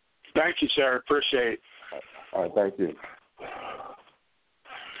 Thank you, sir. Appreciate it. All right, thank you.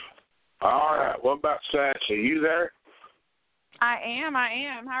 All right. What about Sasha? You there? I am.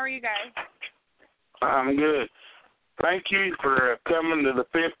 How are you guys? I'm good. Thank you for coming to the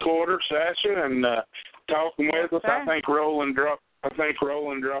 5th quarter, Sasha, and talking with us. Sir. I think Roland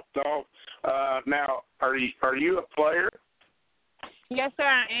dropped off. Now, are you a player? Yes, sir,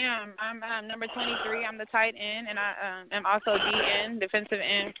 I am. I'm number 23. I'm the tight end, and I am also DN, defensive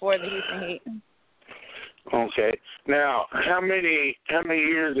end for the Houston Heat. Okay. Now, how many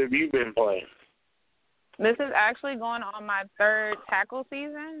years have you been playing? This is actually going on my 3rd tackle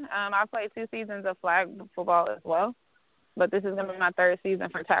season. I played 2 seasons of flag football as well, but this is going to be my 3rd season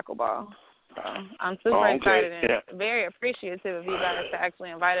for tackle ball. So I'm super excited and very appreciative of you guys to actually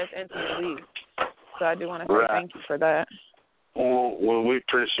invite us into the league. So I do want to say thank you for that. Well, we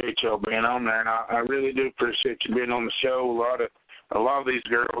appreciate y'all being on there, and I really do appreciate you being on the show. A lot of these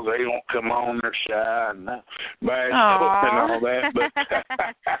girls, they don't come on, they're shy and bad and all that. But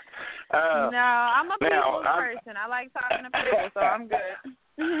no, I'm a people's person. I like talking to people, so I'm good.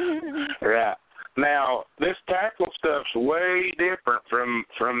 Right. Now, this tackle stuff's way different from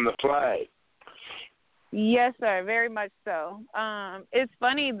the flag. Yes, sir, very much so. It's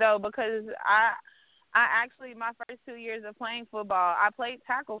funny, though, because I actually, my first 2 years of playing football, I played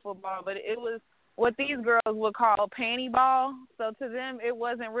tackle football, but it was what these girls would call panty ball. So to them, it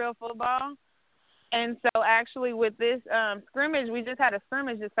wasn't real football. And so actually with this scrimmage, we just had a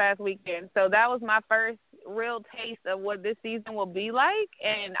scrimmage this past weekend. So that was my first real taste of what this season will be like.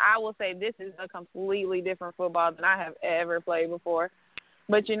 And I will say this is a completely different football than I have ever played before.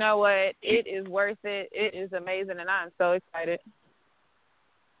 But you know what? It is worth it. It is amazing, and I'm so excited.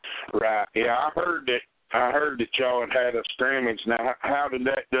 Right. Yeah, I heard that y'all had a scrimmage. Now, how did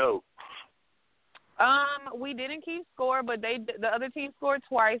that go? We didn't keep score, but the other team scored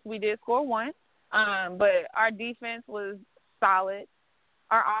twice. We did score once. But our defense was solid.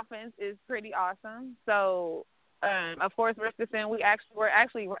 Our offense is pretty awesome. So, of course, Richardson, we're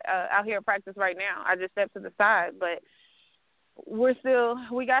actually out here at practice right now. I just stepped to the side, but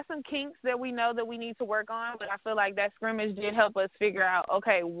we got some kinks that we know that we need to work on, but I feel like that scrimmage did help us figure out,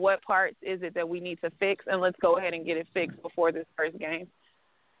 okay, what parts is it that we need to fix, and let's go ahead and get it fixed before this first game.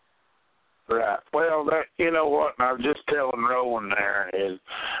 Right. Well, you know what? I was just telling Rowan there is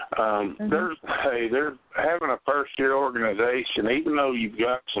there's having a first-year organization. Even though you've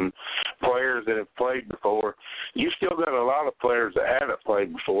got some players that have played before, you still got a lot of players that haven't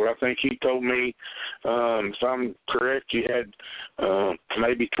played before. I think he told me, if I'm correct, you had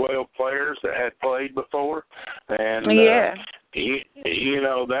maybe 12 players that had played before, and you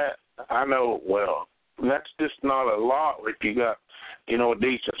know that I know well. That's just not a lot if you got a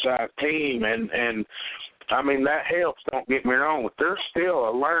decent-sized team. And I mean, that helps, don't get me wrong, but there's still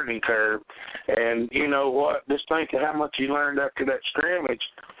a learning curve. And you know what? Just think of how much you learned after that scrimmage.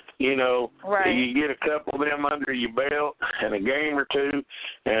 Right. You get a couple of them under your belt and a game or two,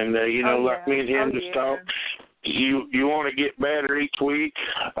 and, like me and him just talked, you want to get better each week.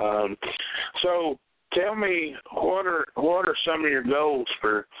 So tell me, what are some of your goals,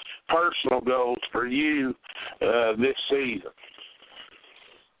 personal goals for you this season?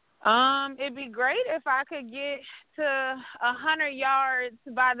 It'd be great if I could get to 100 yards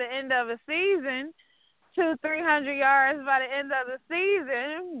by the end of a season, 200-300 yards by the end of the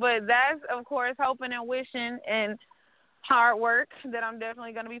season, but that's, of course, hoping and wishing and hard work that I'm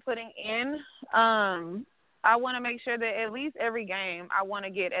definitely going to be putting in. I want to make sure that at least every game I want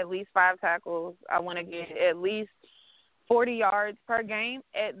to get at least 5 tackles. I want to get at least 40 yards per game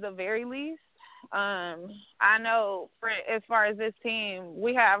at the very least. I know as far as this team,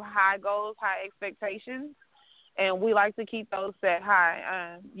 we have high goals, high expectations, and we like to keep those set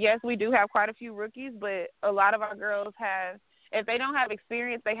high. Yes, we do have quite a few rookies, but a lot of our girls if they don't have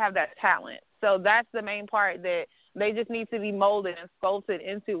experience, they have that talent. So that's the main part, that they just need to be molded and sculpted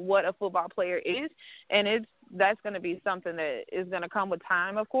into what a football player is, and that's going to be something that is going to come with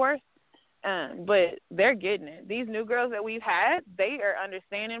time, of course. But they're getting it. These new girls that we've had, they are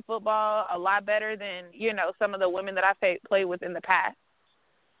understanding football a lot better than, some of the women that I played with in the past.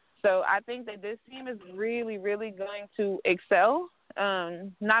 So I think that this team is really, really going to excel,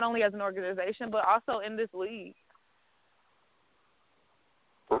 not only as an organization, but also in this league.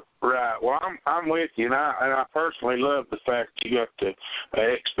 Right. Well, I'm with you, and I personally love the fact you got the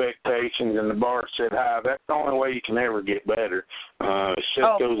expectations and the bar set high. That's the only way you can ever get better.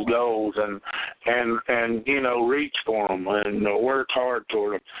 Set those goals and reach for them and work hard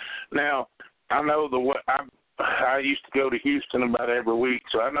toward them. Now, I know I used to go to Houston about every week,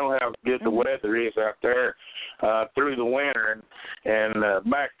 so I know how good the weather is out there through the winter. And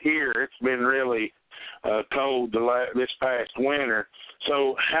back here, it's been really cold this past winter.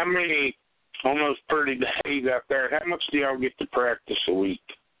 So how many, on those 30 days out there, how much do y'all get to practice a week?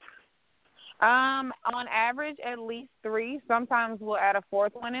 On average, at least 3. Sometimes we'll add a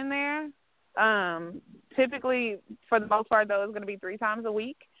 4th one in there. Typically, for the most part, though, it's going to be 3 times a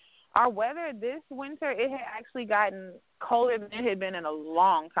week. Our weather this winter, it had actually gotten colder than it had been in a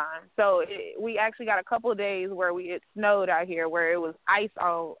long time. So we actually got a couple of days where it snowed out here, where it was ice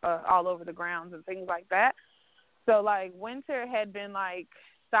all over the grounds and things like that. So, like, winter had been, like,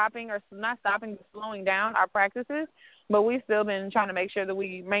 slowing down our practices, but we've still been trying to make sure that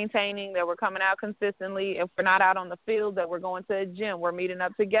we're maintaining, that we're coming out consistently. If we're not out on the field, that we're going to a gym, we're meeting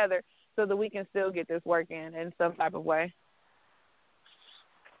up together so that we can still get this work in some type of way.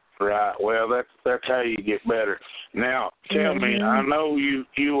 Right. Well, that's how you get better. Now, tell me, I know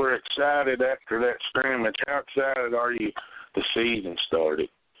you were excited after that scrimmage. How excited are you the season started?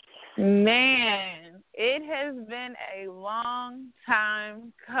 Man, it has been a long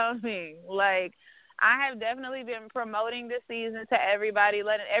time coming. Like, I have definitely been promoting this season to everybody.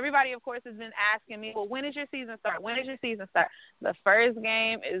 Everybody, of course, has been asking me, well, when is your season start? When is your season start? The first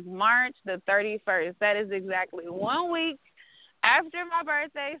game is March the 31st. That is exactly 1 week after my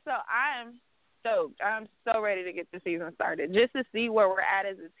birthday, so I am stoked. I'm so ready to get the season started, just to see where we're at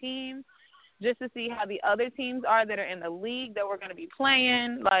as a team, just to see how the other teams are that are in the league that we're going to be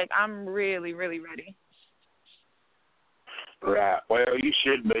playing. Like, I'm really, really ready. Right. Well, you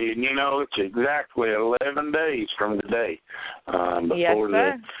should be. And, it's exactly 11 days from today before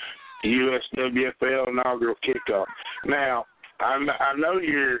the USWFL inaugural kickoff. Now, I know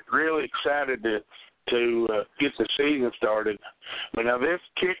you're really excited to get the season started. But now this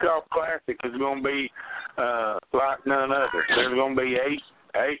kickoff classic is going to be like none other. There's going to be eight,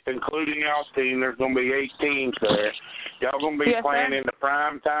 including y'all's team. There's going to be 8 teams there. Y'all going to be playing in the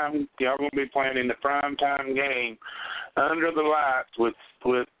prime time. Y'all going to be playing in the prime time game under the lights with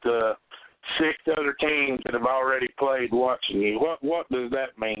 6 other teams that have already played watching you. What does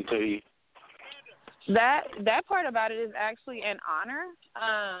that mean to you? That part about it is actually an honor.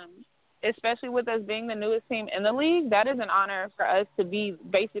 Especially with us being the newest team in the league, that is an honor for us to be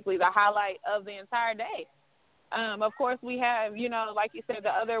basically the highlight of the entire day. Of course, we have, like you said,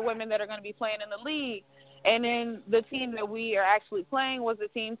 the other women that are going to be playing in the league. And then the team that we are actually playing was the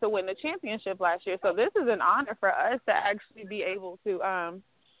team to win the championship last year. So this is an honor for us to actually be able to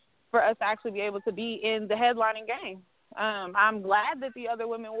be in the headlining game. I'm glad that the other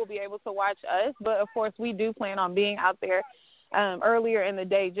women will be able to watch us, but of course we do plan on being out there earlier in the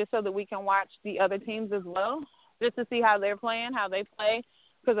day, just so that we can watch the other teams as well, just to see how they're playing, how they play,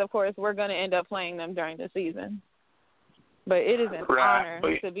 because, of course, we're going to end up playing them during the season. But it is an Right.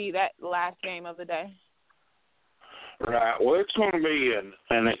 honor to be that last game of the day. Right. Well, it's going to be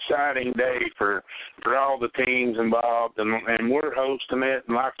an exciting day for all the teams involved, and we're hosting it.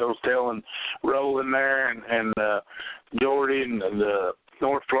 And like I was telling Roland there and Jordy and the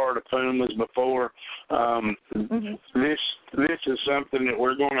North Florida Pumas before, this is something that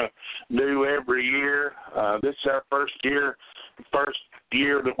we're going to do every year. This is our first year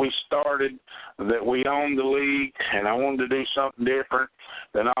that we started, that we own the league, and I wanted to do something different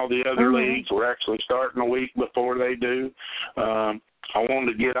than all the other leagues. We're actually starting a week before they do. I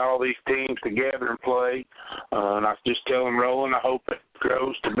wanted to get all these teams together and play, and I was just telling Roland, I hope it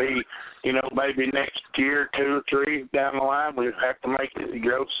grows to be, maybe next year, 2 or 3 down the line, we have to make it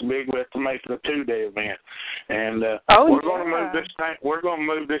grow so big. We have to make it a 2-day event, and we're going to move this thing. We're going to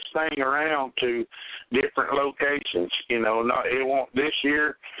move this thing around to different locations. It won't this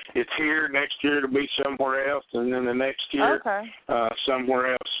year. It's here. Next year it'll be somewhere else, and then the next year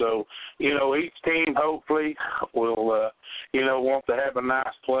somewhere else. So each team hopefully will want to have a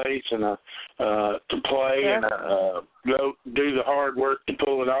nice place and to play and go do the hard work to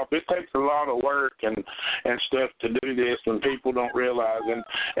pull it off. It takes a lot of work and stuff to do this, and people don't realize.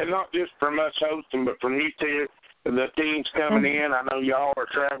 And not just from us hosting, but from you two, the teams coming in. I know y'all are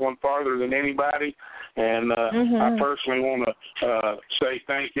traveling farther than anybody, and I personally want to say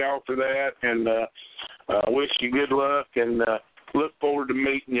thank y'all for that, and wish you good luck, and look forward to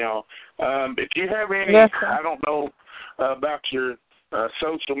meeting y'all. If you have any, I don't know about your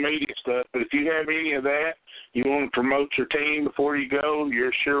social media stuff, but if you have any of that, you want to promote your team before you go,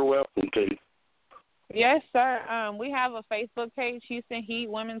 you're sure welcome to. Yes, sir. We have a Facebook page, Houston Heat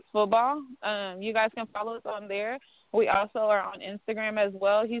Women's Football. You guys can follow us on there. We also are on Instagram as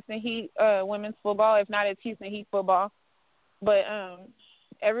well, Houston Heat Women's Football. If not, it's Houston Heat Football. But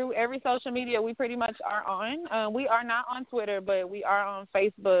every social media we pretty much are on. We are not on Twitter, but we are on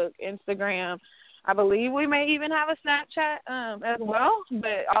Facebook, Instagram. I believe we may even have a Snapchat as well,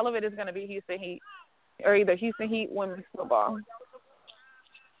 but all of it is going to be Houston Heat, or either Houston Heat Women's Football.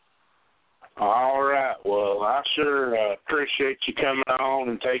 All right. Well, I sure appreciate you coming on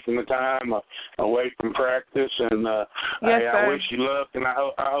and taking the time away from practice. And I wish you luck, and I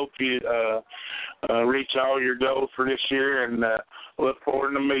hope you reach all your goals for this year, and look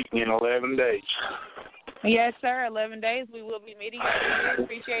forward to meeting you in 11 days. Yes, sir. 11 days. We will be meeting you. We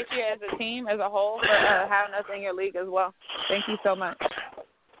appreciate you as a team, as a whole, for having us in your league as well. Thank you so much.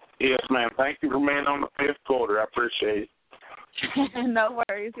 Yes, ma'am. Thank you for being on the 5th quarter. I appreciate it. No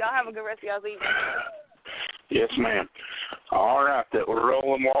worries. Y'all have a good rest of y'all's evening. Yes, ma'am. All right. That was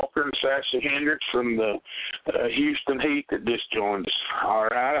Roland Walker and Sasha Hendricks from the Houston Heat that just joined us. All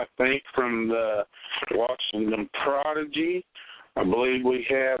right. I think from the Washington Prodigy, I believe we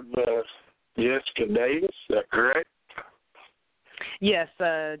have Jessica Davis. Is that correct? Yes,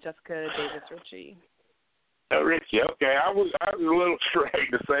 Jessica Davis Ritchie. Richie, okay. I was a little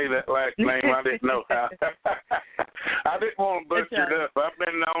afraid to say that last name. I didn't know how. I didn't want to butcher it up. I've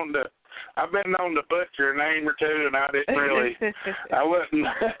been known to butcher a name or two, and I didn't really. I wasn't.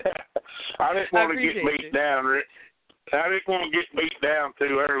 I didn't want to get beat down, Rick. I didn't want to get beat down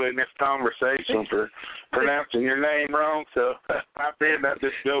too early in this conversation for pronouncing your name wrong, so I figured I'd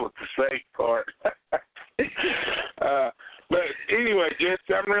just go with the safe part. But anyway, Jess,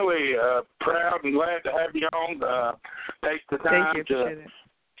 I'm really proud and glad to have you on. Take the time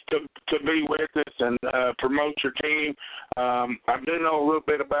to be with us and promote your team. I do know a little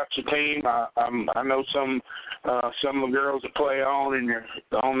bit about your team. I know some of the girls that play on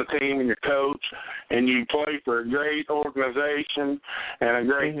the team and your coach, and you play for a great organization and a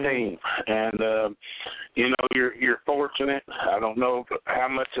great team. And you're fortunate. I don't know how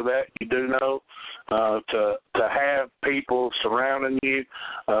much of that you do know to have people surrounding you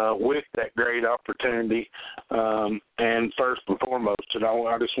with that great opportunity. And first and foremost,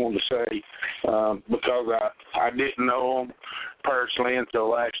 I just wanted to say because I didn't know them personally until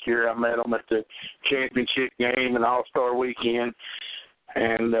last year. I met them at the championship game and All-Star weekend.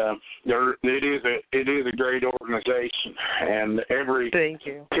 And it is a great organization, and every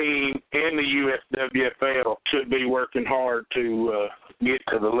team in the USWFL should be working hard to get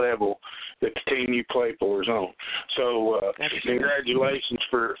to the level that the team you play for is on. So congratulations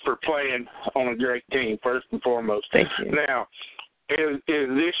for playing on a great team, first and foremost. Thank you. Now, is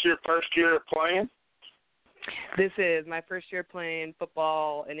this your first year of playing? This is my first year playing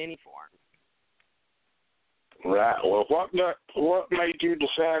football in any form. Right. Well, what made you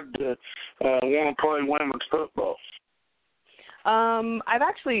decide to want to play women's football? I've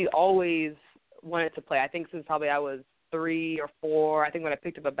actually always wanted to play. I think since probably I was 3 or 4. I think when I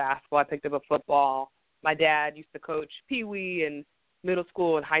picked up a basketball, I picked up a football. my dad used to coach Pee Wee and middle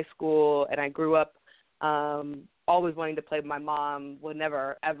school and high school, and I grew up always wanting to play. My mom would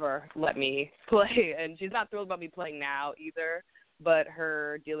never, ever let me play, and she's not thrilled about me playing now either, but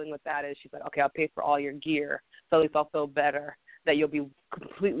her dealing with that is she's like, okay, I'll pay for all your gear, so at least I'll feel better that you'll be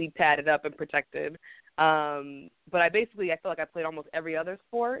completely padded up and protected. But I feel like I played almost every other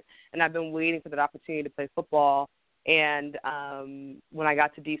sport, and I've been waiting for that opportunity to play football. And when I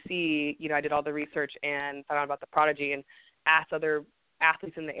got to D.C., I did all the research and found out about the Prodigy and asked other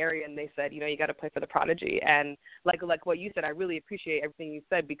athletes in the area, and they said, you got to play for the Prodigy. And like what you said, I really appreciate everything you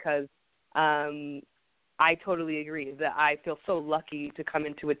said, because I totally agree that I feel so lucky to come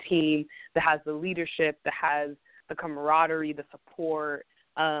into a team that has the leadership, that has the camaraderie, the support,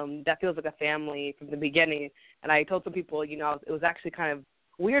 that feels like a family from the beginning. And I told some people, it was actually kind of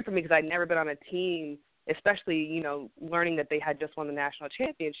weird for me because I'd never been on a team, especially, learning that they had just won the national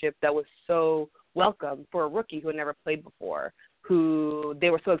championship, that was so welcome for a rookie who had never played before, who they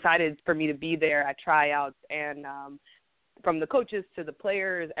were so excited for me to be there at tryouts. And from the coaches to the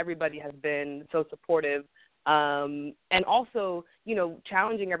players, everybody has been so supportive. And also,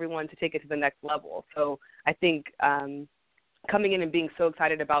 challenging everyone to take it to the next level. So I think coming in and being so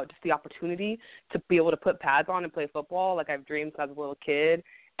excited about just the opportunity to be able to put pads on and play football like I've dreamed since I was a little kid,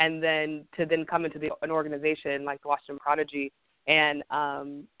 and then to come into an organization like the Washington Prodigy and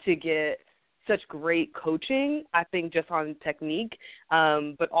to get such great coaching, I think, just on technique,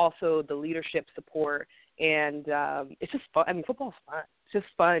 but also the leadership support. And it's just fun. I mean, football's fun. It's just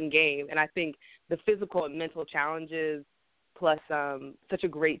a fun game. And I think the physical and mental challenges plus such a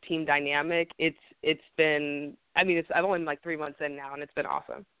great team dynamic, it's been, I'm only like 3 months in now, and it's been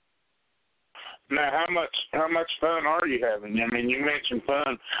awesome. Now, how much fun are you having? I mean, you mentioned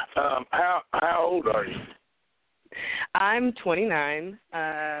fun. How old are you? I'm 29.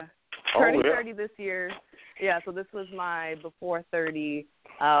 Turning 30 this year. Yeah, so this was my before 30.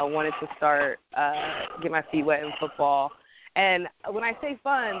 Wanted to start, get my feet wet in football. And when I say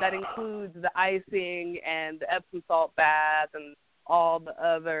fun, that includes the icing and the Epsom salt bath and all the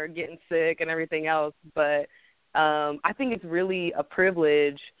other getting sick and everything else. But I think it's really a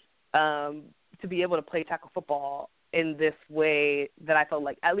privilege to be able to play tackle football in this way that I felt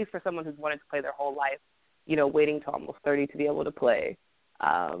like, at least for someone who's wanted to play their whole life, waiting till almost 30 to be able to play.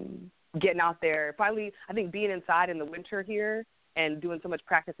 Getting out there, finally, I think being inside in the winter here and doing so much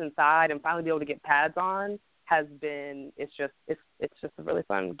practice inside and finally be able to get pads on has been, it's just really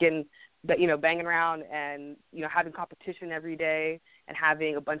fun. Getting, banging around and, having competition every day and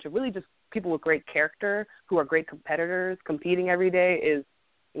having a bunch of really just people with great character who are great competitors competing every day is,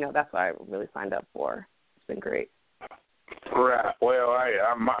 that's what I really signed up for. It's been great. Right. Well,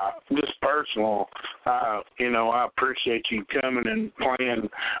 I'm just personal. I appreciate you coming and playing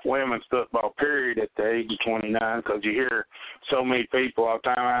women's football, period, at the age of 29, because you hear so many people all the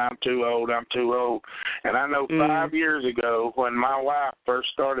time, I'm too old. And I know 5 years ago when my wife first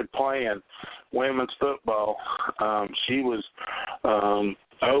started playing women's football, she was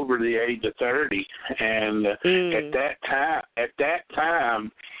over the age of 30, and at that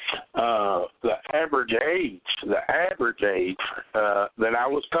time, the average age that I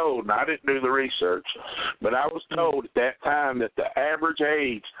was told, and I didn't do the research, but I was told at that time that the average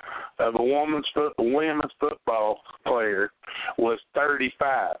age of a women's football player was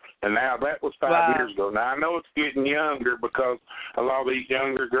 35, and now that was 5 years ago. Now I know it's getting younger because a lot of these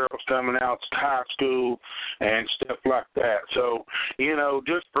younger girls coming out of high school and stuff like that. So,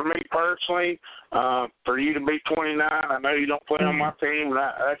 just for me personally, for you to be 29, I know you don't play on my team, and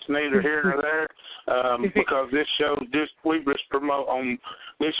that's neither here nor there, because this show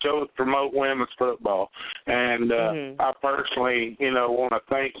promote women's football, and I personally, want to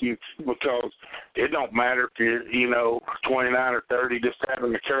thank you, because it don't matter if you're, 29 or 30, just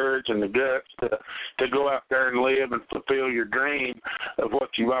having the courage and the guts to go out there and live and fulfill your dream of what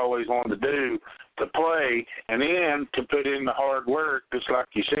you've always wanted to do, to play, and then to put in the hard work, just like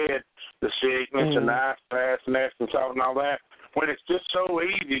you said, the sickness and the ice bath and Epsom salt and all that, when it's just so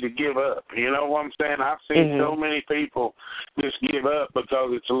easy to give up. You know what I'm saying? I've seen so many people just give up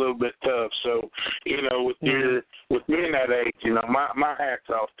because it's a little bit tough. So, with being that age, my hat's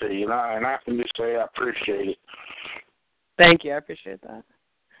off to you, and I can just say I appreciate it. Thank you. I appreciate that.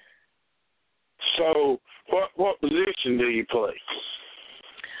 So, what position do you play?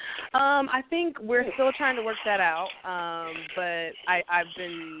 I think we're still trying to work that out, but I've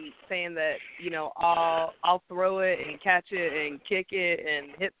been saying that, I'll throw it and catch it and kick it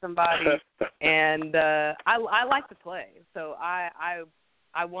and hit somebody, and I like to play. So I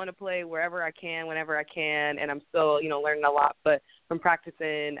want to play wherever I can, whenever I can, and I'm still, learning a lot. But from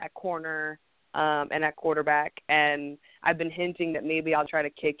practicing at corner and at quarterback. And I've been hinting that maybe I'll try to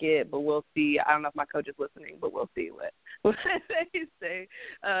kick it, but we'll see. I don't know if my coach is listening, but we'll see what they say.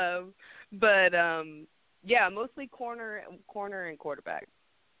 Yeah, mostly corner and quarterback.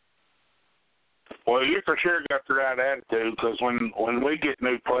 Well, you for sure got the right attitude, because when we get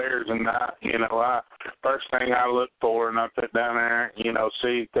new players, and first thing I look for, and I put down there,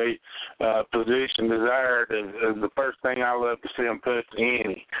 see if they position desired is the first thing I love to see them put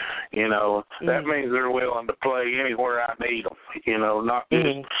any. That means they're willing to play anywhere I need them. Not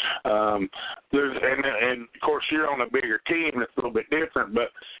just there's and of course you're on a bigger team that's a little bit different, but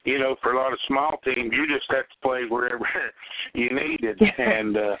for a lot of small teams you just have to play wherever you need it,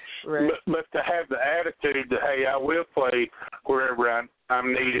 and right. but to have the attitude that, hey, I will play wherever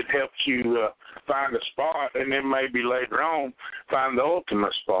I'm needed, helps you find a spot, and then maybe later on find the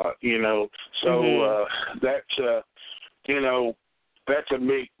ultimate spot. So that's that's a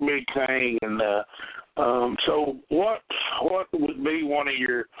big thing. And so what would be one of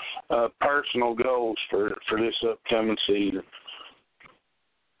your personal goals for this upcoming season?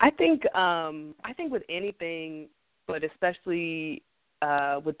 I think with anything, but especially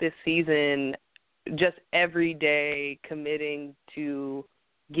with this season, just every day committing to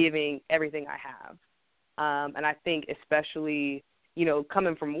giving everything I have. And I think especially,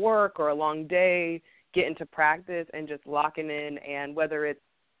 coming from work or a long day, getting to practice and just locking in, and whether it's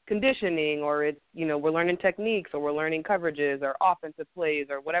conditioning or it's, we're learning techniques or we're learning coverages or offensive plays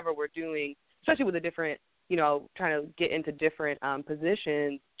or whatever we're doing, especially with the different, trying to get into different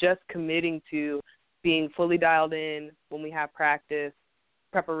positions, just committing to being fully dialed in when we have practice,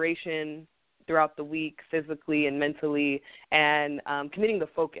 preparation throughout the week, physically and mentally, and committing to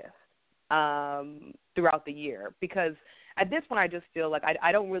focus throughout the year. Because at this point, I just feel like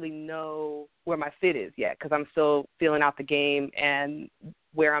I don't really know where my fit is yet, because I'm still feeling out the game and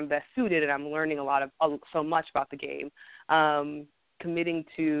where I'm best suited, and I'm learning so much about the game. Committing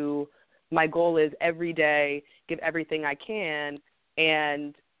to my goal is every day give everything I can,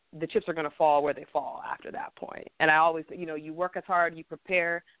 and the chips are going to fall where they fall after that point. And I always, you work as hard, you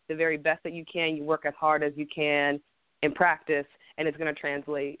prepare the very best that you can, you work as hard as you can in practice, and it's going to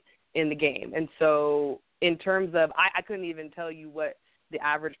translate in the game. And so in terms of, I couldn't even tell you what the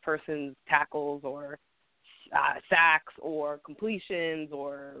average person's tackles or sacks or completions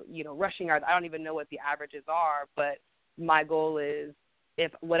or, rushing yards. I don't even know what the averages are, but my goal is,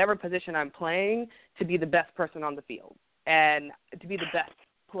 if whatever position I'm playing, to be the best person on the field and to be the best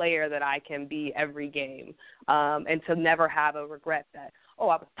player that I can be every game, and to never have a regret that, I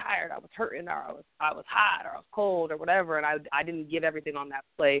was tired, I was hurting, or I was hot, or I was cold, or whatever, and I didn't give everything on that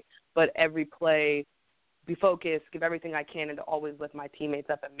play. But every play, be focused, give everything I can, and to always lift my teammates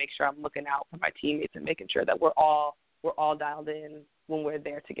up and make sure I'm looking out for my teammates and making sure that we're all dialed in when we're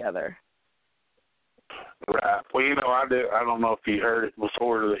there together. Right. Well, I don't know if you heard it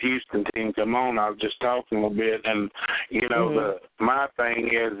before the Houston team come on. I was just talking a little bit, and my thing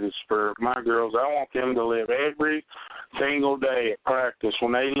is for my girls, I want them to live every single day at practice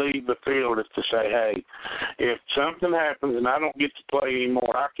when they leave the field is to say, hey, if something happens and I don't get to play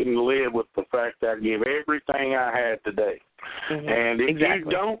anymore, I can live with the fact that I give everything I had today. And if you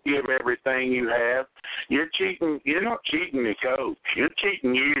don't give everything you have, you're cheating. You're not cheating the coach. You're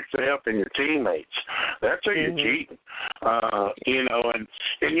cheating yourself and your teammates. That's how you're cheating. And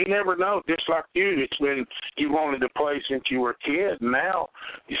you never know. Just like you wanted to play since you were a kid. And now,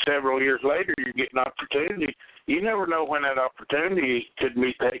 several years later, you're getting an opportunity. You never know when that opportunity could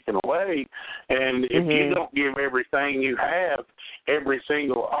be taken away. And if you don't give everything you have, every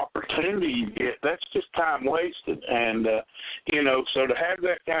single opportunity you get, that's just time wasted. And, so to have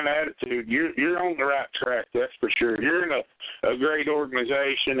that kind of attitude, you're on the right track, that's for sure. You're in a great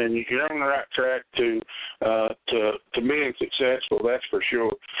organization, and you're on the right track to being successful, that's for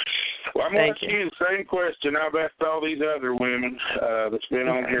sure. Well, I'm going to ask you the same question I've asked all these other women that's been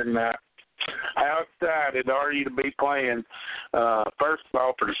on here tonight. How excited are you to be playing, first of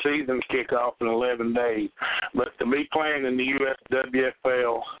all, for the season to kick off in 11 days, but to be playing in the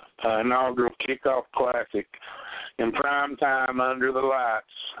USWFL inaugural kickoff classic in prime time under the lights,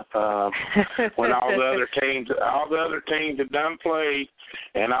 when all the other teams have done played,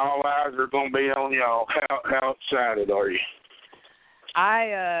 and all eyes are going to be on y'all? How excited are you?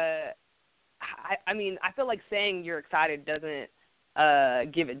 I feel like saying you're excited doesn't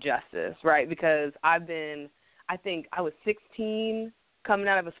give it justice, right? Because I think I was 16 coming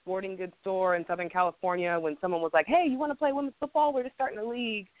out of a sporting goods store in Southern California when someone was like, hey, you want to play women's football? We're just starting a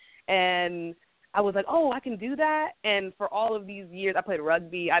league. And I was like, oh, I can do that. And for all of these years, I played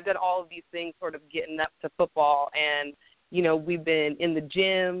rugby. I've done all of these things sort of getting up to football. And, we've been in the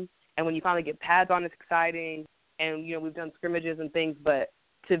gym And when you finally get pads on, it's exciting. And, you know, we've done scrimmages and things, but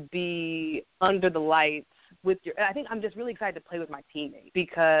to be under the lights with I think I'm just really excited to play with my teammates,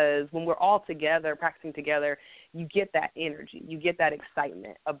 because when we're all together, practicing together, you get that energy. You get that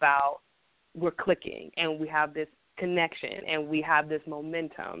excitement about we're clicking and we have this connection and we have this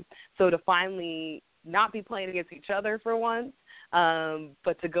momentum. So to finally not be playing against each other for once,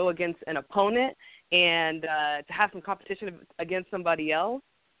 but to go against an opponent and to have some competition against somebody else,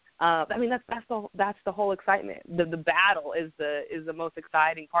 I mean, that's the whole excitement. The battle is the most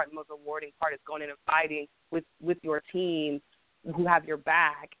exciting part. The most rewarding part is going in and fighting with your team who have your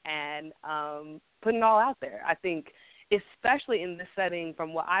back and putting it all out there. I think, especially in this setting,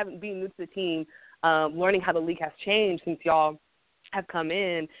 from what I've been new to the team, learning how the league has changed since y'all have come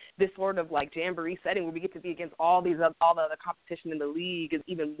in, this sort of like jamboree setting where we get to be against all the other competition in the league is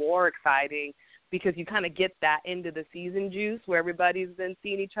even more exciting, because you kind of get that end of the season juice where everybody's been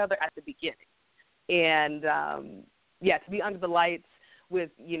seeing each other at the beginning. And, to be under the lights with,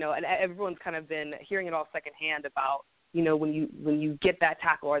 you know, and everyone's kind of been hearing it all secondhand about, you know, when you get that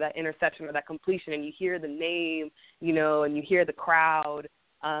tackle or that interception or that completion and you hear the name, you know, and you hear the crowd,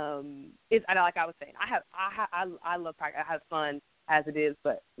 it's like I was saying, I love practice. I have fun as it is,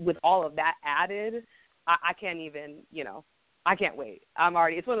 but with all of that added, I can't even, you know, I can't wait.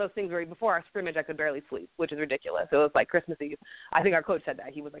 It's one of those things where before our scrimmage I could barely sleep, which is ridiculous. It was like Christmas Eve. I think our coach said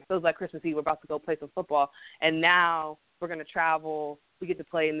that. He was like, it feels like Christmas Eve, we're about to go play some football. And now we're going to travel. We get to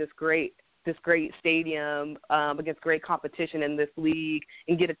play in this great stadium against great competition in this league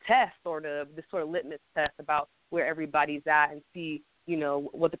and get a test, this sort of litmus test about where everybody's at and see, you know,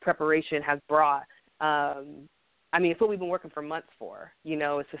 what the preparation has brought. I mean, it's what we've been working for months for. You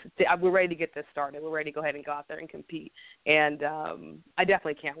know, it's just, we're ready to get this started. We're ready to go ahead and go out there and compete. And I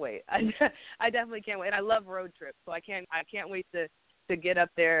definitely can't wait. I definitely can't wait. And I love road trips, so I can't wait to get up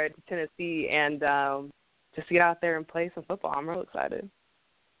there to Tennessee and just get out there and play some football. I'm real excited.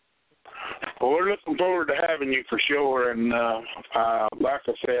 Well, we're looking forward to having you for sure, and like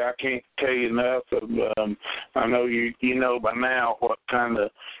I say, I can't tell you enough of. I know you know by now what kind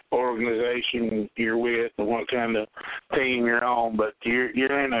of organization you're with and what kind of team you're on, but you're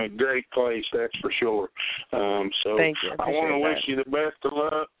in a great place, that's for sure. So thank you. I want to wish you the best of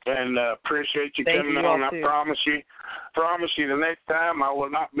luck and appreciate you coming on. I promise you the next time I will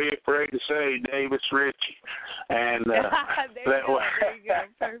not be afraid to say Davis Ritchie. And there you go.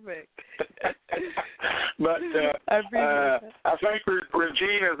 Perfect. But I think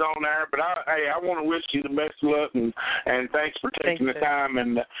Regina's on there, but I want to wish you the best of luck and thanks for taking the time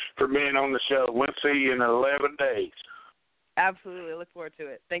and for being on the show. We'll see you in 11 days. Absolutely. I look forward to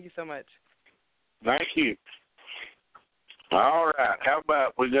it. Thank you so much. Thank you. All right. How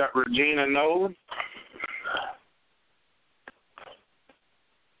about we got Regina Nolan?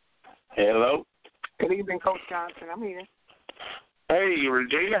 Hello. Good evening, Coach Johnson. I'm here. Hey,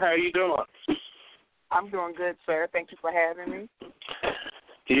 Regina, how you doing? I'm doing good, sir. Thank you for having me.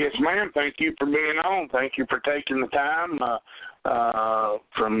 Yes, ma'am. Thank you for being on. Thank you for taking the time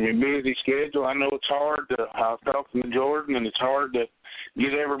from your busy schedule. I know it's hard. I was talking to Jordan, and it's hard to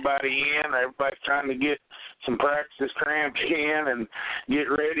get everybody in. Everybody's trying to get some practice crammed in and get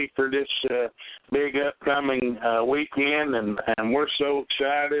ready for this big upcoming weekend, and we're so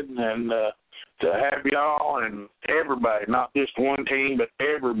excited and to have y'all and everybody, not just one team, but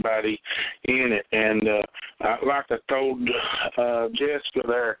everybody in it. And like I told Jessica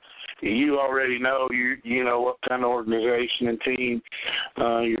there, you already know you know what kind of organization and team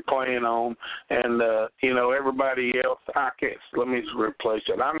you're playing on, and everybody else. Let me replace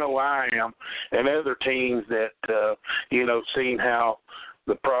it. I know I am, and other teams that seeing how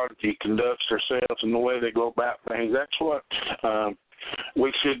the Prodigy conducts themselves and the way they go about things. That's what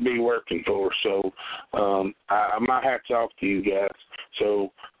we should be working for. So my hat's off to you guys.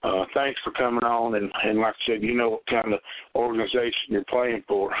 So thanks for coming on, and like I said, you know what kind of organization you're playing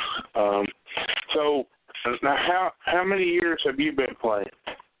for. So now how many years have you been playing?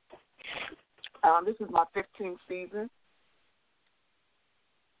 This is my 15th season.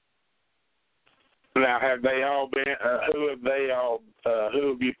 Now, have they all been? Who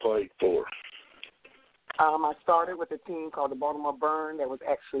have you played for? I started with a team called the Baltimore Burn that was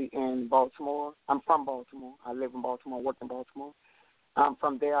actually in Baltimore. I'm from Baltimore. I live in Baltimore, work in Baltimore.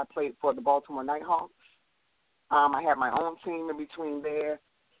 From there, I played for the Baltimore Nighthawks. I had my own team in between there,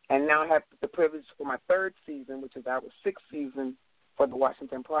 and now I have the privilege for my third season, which is our sixth season, for the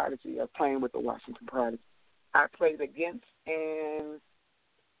Washington Prodigy, of playing with the Washington Prodigy. I played against, and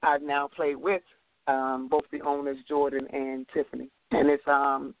I've now played with both the owners, Jordan and Tiffany. And it's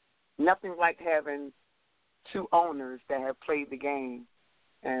nothing like having two owners that have played the game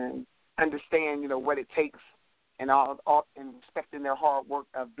and understand, what it takes, and and respecting their hard work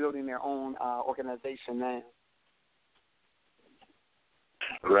of building their own organization now.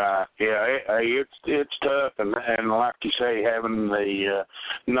 Right. Yeah. It's tough, and like you say, having the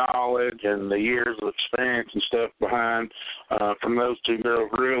knowledge and the years of experience and stuff behind from those two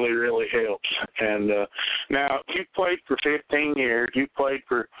girls really helps. And now you played for 15 years. You played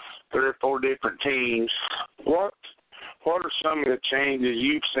for 3 or 4 different teams. What are some of the changes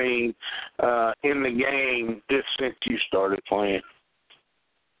you've seen in the game just since you started playing?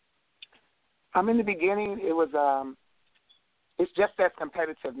 In the beginning, it was. It's just as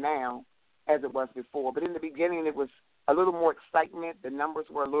competitive now as it was before. But in the beginning, it was a little more excitement. The numbers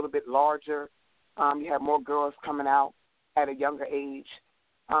were a little bit larger. You had more girls coming out at a younger age.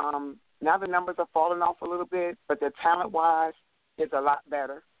 Now the numbers are falling off a little bit, but the talent-wise is a lot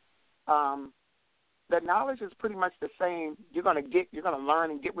better. The knowledge is pretty much the same. You're going to learn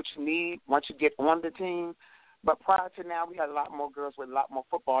and get what you need once you get on the team. But prior to now, we had a lot more girls with a lot more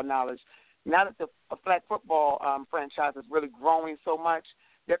football knowledge. Now that the flag football franchise is really growing so much,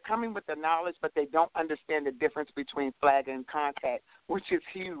 they're coming with the knowledge, but they don't understand the difference between flag and contact, which is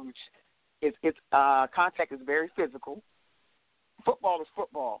huge. Contact is very physical. Football is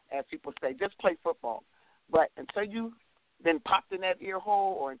football, as people say. Just play football. But until you've been popped in that ear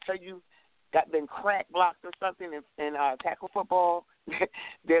hole, or until you been crack blocked or something in tackle football,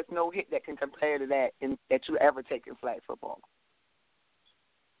 there's no hit that can compare to that that you ever take in flag football.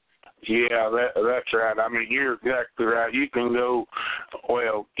 Yeah, that's right. I mean, you're exactly right. You can run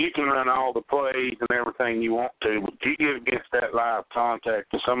all the plays and everything you want to, but you get against that live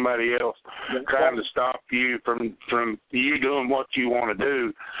contact with somebody else trying to stop you from you doing what you want to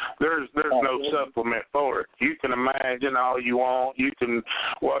do. There's no supplement for it. You can imagine all you want. You can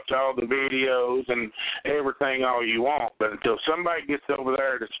watch all the videos and everything all you want, but until somebody gets over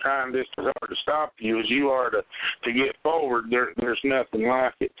there that's trying just as hard to stop you as you are to get forward, there's nothing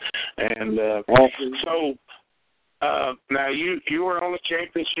like it. And so now you were on the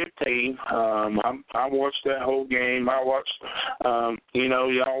championship team. I watched that whole game. I watched,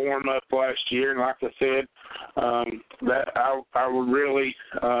 y'all warm up last year, and like I said, that I would really.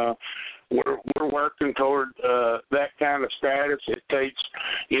 We're working toward that kind of status. It takes,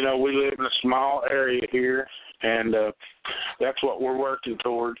 we live in a small area here, and that's what we're working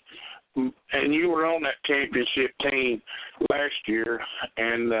toward. And you were on that championship team last year,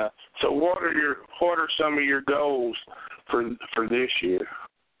 and so what are some of your goals for this year?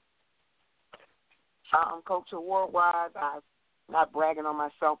 Coach, worldwide, I'm not bragging on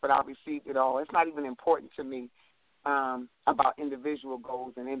myself, but I received it all. It's not even important to me about individual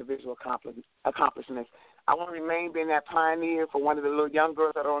goals and individual accomplishments. I want to remain being that pioneer for one of the little young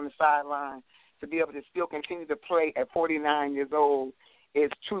girls that are on the sideline to be able to still continue to play at 49 years old. Is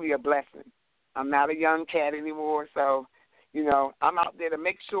truly a blessing. I'm not a young cat anymore, so, I'm out there to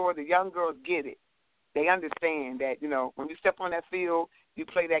make sure the young girls get it. They understand that, when you step on that field, you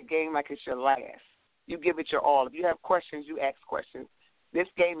play that game like it's your last. You give it your all. If you have questions, you ask questions. This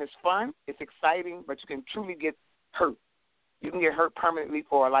game is fun. It's exciting, but you can truly get hurt. You can get hurt permanently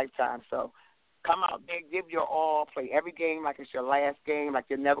for a lifetime. So come out there, give your all, play every game like it's your last game, like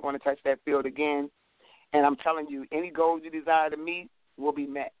you're never going to touch that field again. And I'm telling you, any goals you desire to meet will be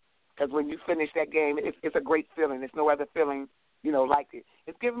met. Because when you finish that game, it's a great feeling. There's no other feeling, like it.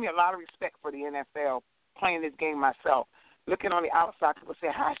 It's given me a lot of respect for the NFL, playing this game myself. Looking on the outside, people say,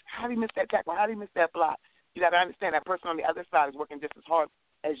 how do you miss that tackle? How do you miss that block? You got to understand that person on the other side is working just as hard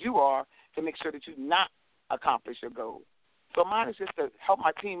as you are to make sure that you not accomplish your goal. So mine is just to help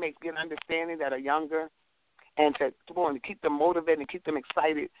my teammates get an understanding that are younger and to keep them motivated and keep them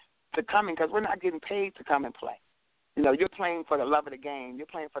excited to come in, because we're not getting paid to come and play. You're playing for the love of the game. You're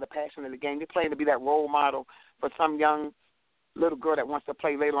playing for the passion of the game. You're playing to be that role model for some young little girl that wants to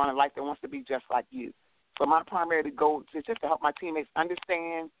play later on in life that wants to be just like you. So my primary goal is just to help my teammates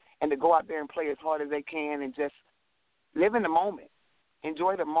understand and to go out there and play as hard as they can and just live in the moment.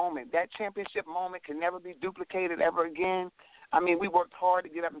 Enjoy the moment. That championship moment can never be duplicated ever again. I mean, we worked hard to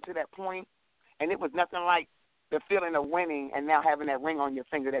get up until that point, and it was nothing like the feeling of winning and now having that ring on your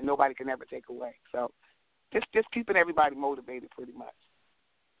finger that nobody can ever take away. So just keeping everybody motivated pretty much.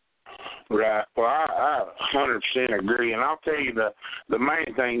 Right. Well, I 100% agree, and I'll tell you the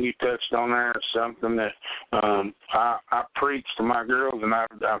main thing you touched on there is something that I preach to my girls, and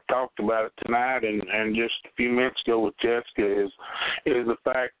I've talked about it tonight and just a few minutes ago with Jessica is the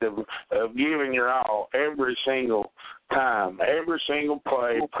fact of giving your all every single time, every single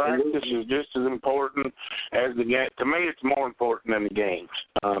play. Practice is just as important as the game. To me, it's more important than the games.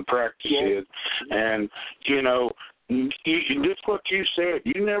 Practice is, and just what you said,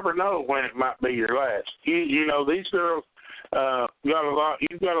 you never know when it might be your last. You know, these girls got a lot.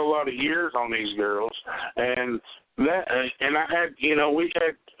 You've got a lot of years on these girls, and I had, you know, we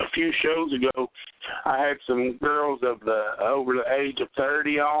had a few shows ago. I had some girls over the age of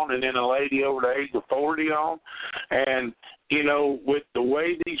 30 on, and then a lady over the age of 40 on, and you know, with the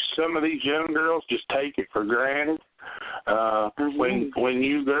way some of these young girls just take it for granted. When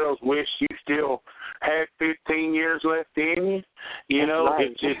you girls wish you still had 15 years left in you, you know,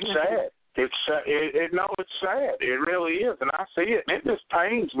 right. It's sad. It's sad. It really is, and I see it, and it just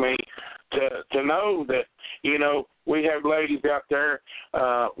pains me to know that, you know, we have ladies out there.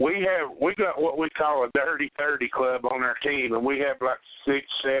 We got what we call a dirty 30 club on our team, and we have like 6,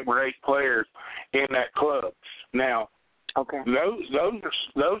 7, or 8 players in that club. Now, okay,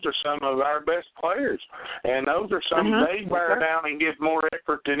 those are some of our best players, and those are some they bear down and give more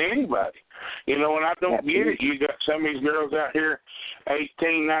effort than anybody. You know, and I don't get it. You got some of these girls out here,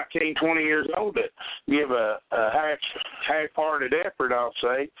 18, 19, 20 years old, that give a half-hearted effort, I'll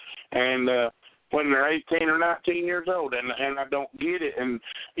say, and when they're 18 or 19 years old, and I don't get it. And,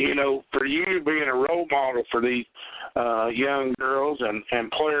 you know, for you being a role model for these young girls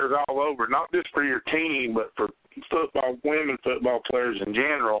and players all over, not just for your team, but for women football players in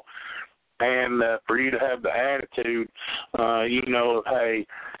general, and for you to have the attitude, you know, of, hey,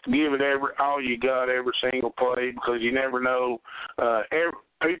 give it all you got every single play, because you never know.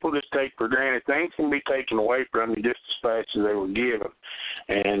 People just take for granted. Things can be taken away from you just as fast as they were given.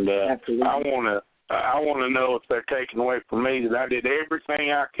 And I want to know if they're taken away from me that I did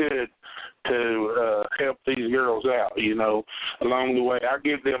everything I could to help these girls out, you know, along the way. I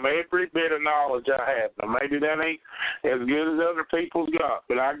give them every bit of knowledge I have. Now, maybe that ain't as good as other people's got,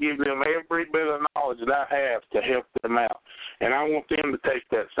 but I give them every bit of knowledge that I have to help them out. And I want them to take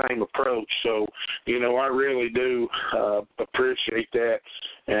that same approach. So, you know, I really do appreciate that.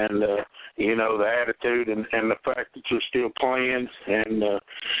 And, you know, the attitude and the fact that you're still playing, and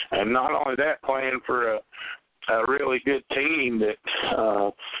not only that, playing for a really good team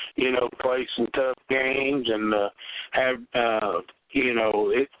that, you know, plays some tough games and have, you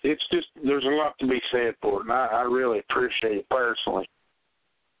know, it's just, there's a lot to be said for it, and I really appreciate it personally.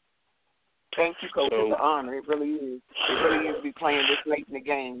 Thank you, Coach. It's an honor. It really is. It really is to be playing this late in the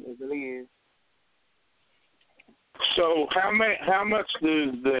game. It really is. So how much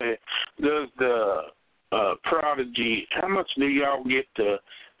does the Prodigy? How much do y'all get to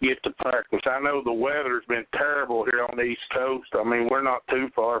practice? I know the weather's been terrible here on the East Coast. I mean, we're not too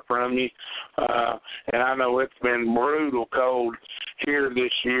far from you, and I know it's been brutal cold here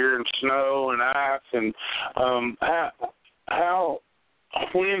this year, and snow and ice. And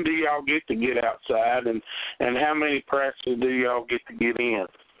when do y'all get to get outside, and how many practices do y'all get to get in?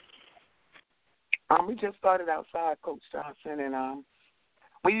 We just started outside, Coach Johnson, and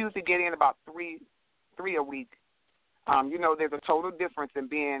we usually get in about three a week. You know, there's a total difference in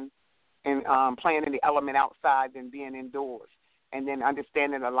being in playing in the element outside than being indoors, and then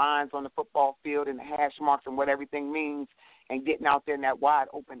understanding the lines on the football field and the hash marks and what everything means, and getting out there in that wide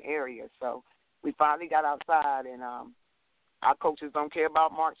open area. So we finally got outside, and our coaches don't care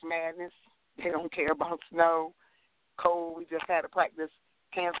about March Madness. They don't care about snow, cold. We just had a practice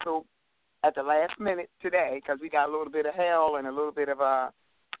canceled at the last minute today because we got a little bit of hail and a little bit of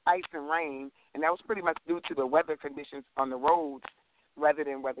ice and rain, and that was pretty much due to the weather conditions on the roads rather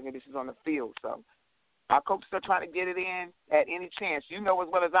than weather conditions on the field. So our coaches are trying to get it in at any chance. You know as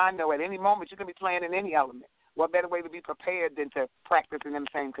well as I know, at any moment you can be playing in any element. What better way to be prepared than to practice in them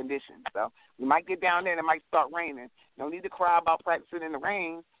same conditions? So we might get down there and it might start raining. No need to cry about practicing in the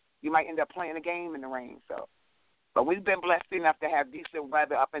rain. You might end up playing a game in the rain. So, but we've been blessed enough to have decent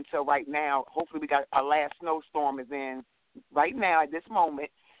weather up until right now. Hopefully we got our last snowstorm is in right now at this moment,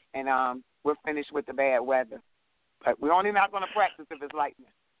 and we're finished with the bad weather. But we're only not going to practice if it's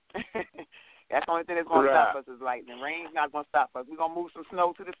lightning. That's the only thing that's going to stop us is lightning. Rain's not going to stop us. We're going to move some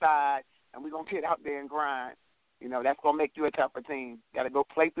snow to the side, and we're going to get out there and grind. You know, that's going to make you a tougher team. You got to go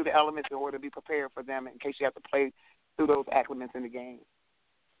play through the elements in order to be prepared for them in case you have to play through those accliments in the game.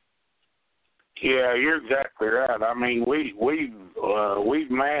 Yeah, you're exactly right. I mean,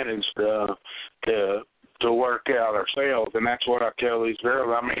 we've managed to work out ourselves, and that's what I tell these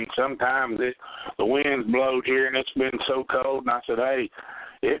girls. I mean, sometimes the winds blowed here, and it's been so cold, and I said, hey,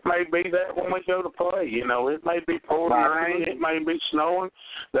 it may be that when we go to play. You know, it may be pouring rain, it may be snowing.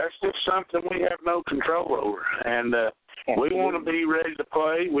 That's just something we have no control over. And We want to be ready to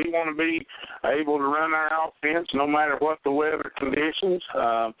play. We want to be able to run our offense no matter what the weather conditions.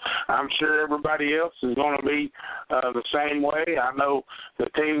 I'm sure everybody else is going to be the same way. I know the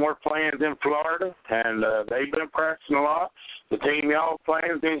team we're playing is in Florida, and they've been practicing a lot. The team y'all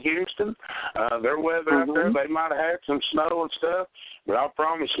playing is in Houston. Their weather out there, they might have had some snow and stuff, but I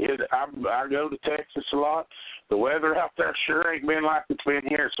promise you, I go to Texas a lot. The weather out there sure ain't been like it's been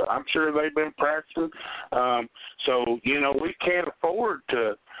here, so I'm sure they've been practicing. So, we can't afford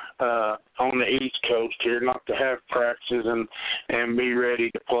to, on the East Coast here, not to have practices and be ready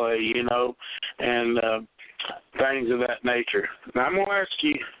to play, and things of that nature. Now, I'm going to ask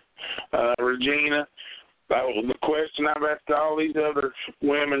you, Regina, the question I've asked all these other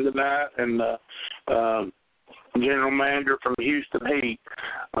women tonight, and general manager from the Houston Heat.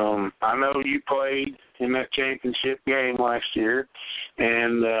 I know you played in that championship game last year,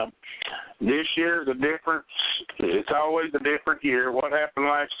 and this year is a different. It's always a different year. What happened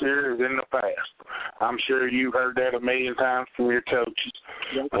last year is in the past. I'm sure you've heard that a million times from your coaches.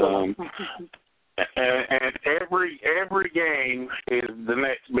 And every game is the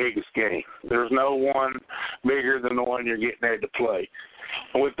next biggest game. There's no one bigger than the one you're getting ready to play.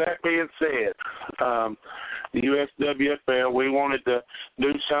 With that being said, the USWFL, we wanted to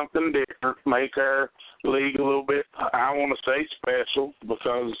do something different, make our league a little bit, I want to say, special,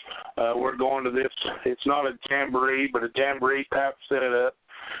 because we're going to this. It's not a jamboree, but a jamboree type setup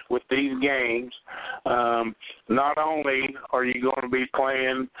with these games. Not only are you going to be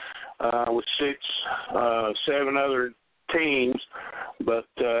playing with 7 other teams, but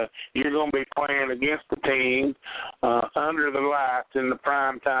you're going to be playing against the team under the lights in the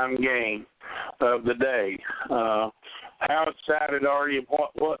primetime game of the day. How excited are you?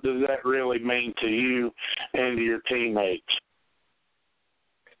 What does that really mean to you and to your teammates?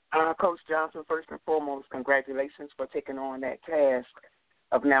 Coach Johnson, first and foremost, congratulations for taking on that task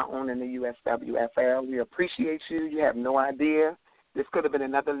of now owning the USWFL. We appreciate you. You have no idea. This could have been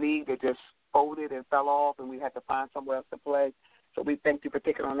another league that just folded and fell off, and we had to find somewhere else to play. So we thank you for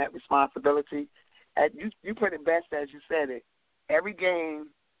taking on that responsibility. And you put it best as you said it. Every game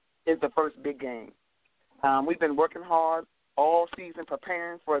is the first big game. We've been working hard all season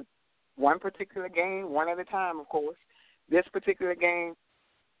preparing for one particular game, one at a time, of course. This particular game,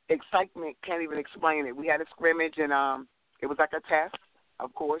 excitement, can't even explain it. We had a scrimmage, and it was like a test,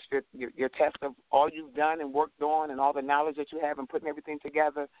 of course, your test of all you've done and worked on and all the knowledge that you have and putting everything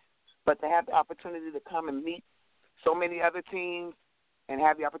together. But to have the opportunity to come and meet so many other teams and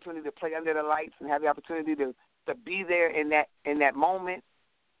have the opportunity to play under the lights and have the opportunity to be there in that moment,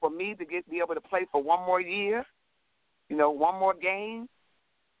 for me to be able to play for one more year, one more game,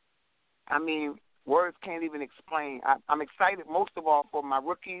 I mean, words can't even explain. I'm excited most of all for my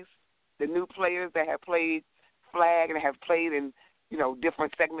rookies, the new players that have played flag and have played in,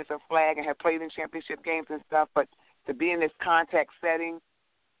 different segments of flag and have played in championship games and stuff, but to be in this contact setting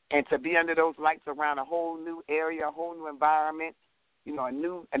and to be under those lights around a whole new area, a whole new environment, a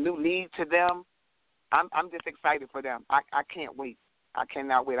new league to them, I'm just excited for them. I can't wait. I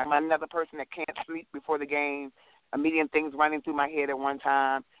cannot wait. I'm another person that can't sleep before the game, a million things running through my head at one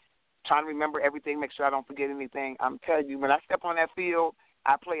time, trying to remember everything, make sure I don't forget anything. I'm telling you, when I step on that field,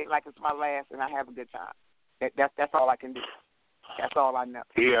 I play it like it's my last, and I have a good time. That's all I can do. That's all I know.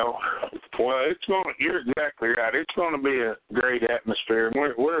 Yeah, well, you're exactly right. It's going to be a great atmosphere.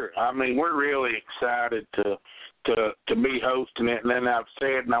 And we're really excited to be hosting it. And then I've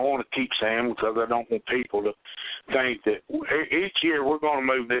said, and I want to keep saying, because I don't want people to think that each year we're going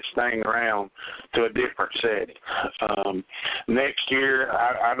to move this thing around to a different setting. Next year,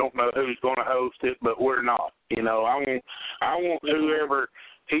 I don't know who's going to host it, but we're not. I want whoever.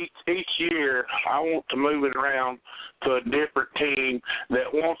 Each year, I want to move it around to a different team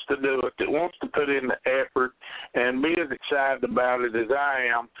that wants to do it, that wants to put in the effort and be as excited about it as I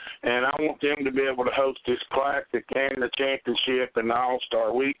am. And I want them to be able to host this classic and the championship and the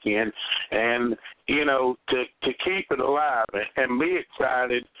All-Star weekend and, to keep it alive and be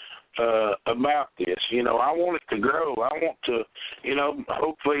excited about this. I want it to grow. I want to,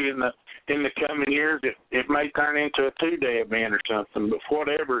 hopefully in the coming years it may turn into a 2-day event or something. But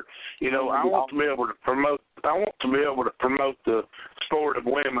whatever, I want to be able to promote. I want to be able to promote the sport of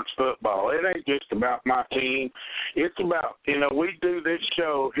women's football. It ain't just about my team. It's about, we do this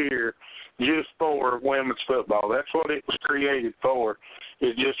show here just for women's football. That's what it was created for,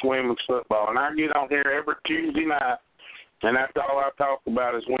 is just women's football. And I get on here every Tuesday night And that's all I talk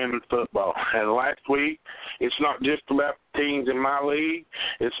about is women's football. And last week, it's not just about teams in my league.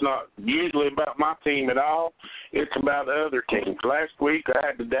 It's not usually about my team at all. It's about other teams. Last week, I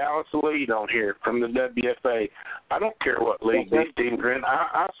had the Dallas Elite on here from the WFA. I don't care what league these teams are in.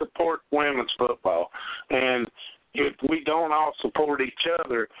 I support women's football. And if we don't all support each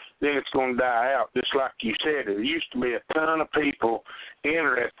other, then it's going to die out. Just like you said, there used to be a ton of people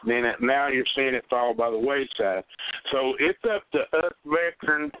interested in it. Now you're seeing it fall by the wayside. So it's up to us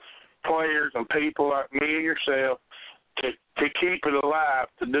veteran players and people like me and yourself to keep it alive,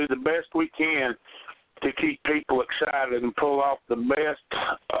 to do the best we can to keep people excited and pull off the best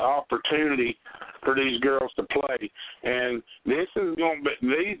opportunity for these girls to play. And this is going to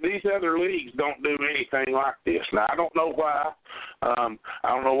be, these other leagues don't do anything like this. Now, I don't know why. I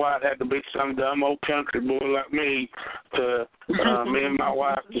don't know why it had to be some dumb old country boy like me to me and my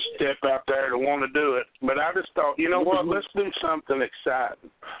wife to step out there to want to do it. But I just thought, you know what, let's do something exciting.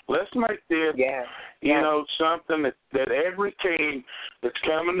 Let's make this, you know, something that every team that's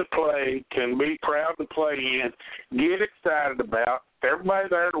coming to play can be proud to play in, get excited about. Everybody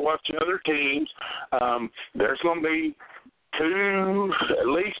there to watch the other teams. There's going to be at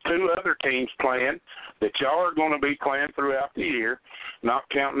least two other teams playing that y'all are going to be playing throughout the year, not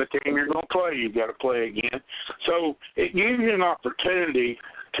counting the team you're going to play. You've got to play again. So it gives you an opportunity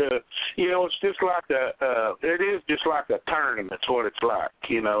to, you know, it's just like it is just like a tournament. That's what it's like,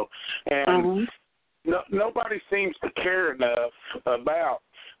 you know. And nobody seems to care enough about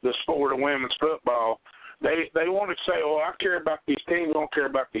the sport of women's football. They want to say, oh, I care about these teams, I don't care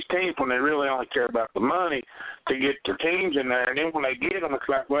about these teams, when they really only care about the money to get their teams in there. And then when they get them, it's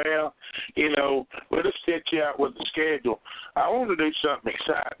like, well, you know, we'll just set you out with the schedule. I want to do something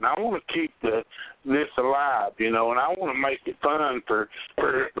exciting. I want to keep this alive, you know, and I want to make it fun for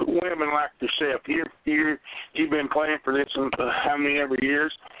women like yourself. You've been playing for this how many ever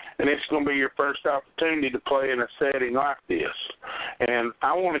years, and it's going to be your first opportunity to play in a setting like this. And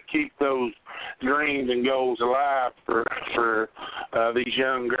I want to keep those dreams and goals alive for these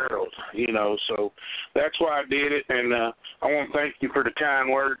young girls, you know. So that's why I did it, and I want to thank you for the kind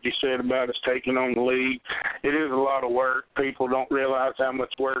words you said about us taking on the league. It is a lot of work. People don't realize how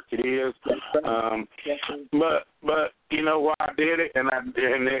much work it is. But you know why I did it, and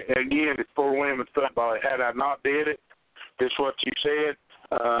again, it's for women's football. Had I not did it, just what you said,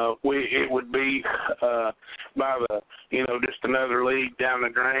 it would be by the, you know, just another league down the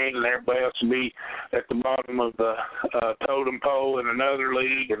drain, and everybody else would be at the bottom of the totem pole in another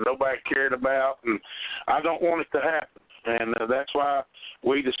league, and nobody cared about. And I don't want it to happen, and that's why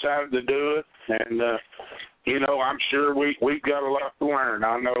we decided to do it. And you know, I'm sure we've got a lot to learn.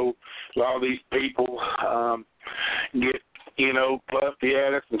 I know a lot of these people get, you know, puffy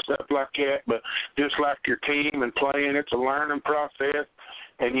at us and stuff like that, but just like your team and playing, it's a learning process,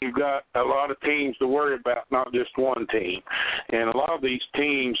 and you've got a lot of teams to worry about, not just one team. And a lot of these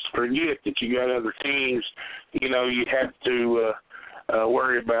teams forget that you got other teams, you know, you have to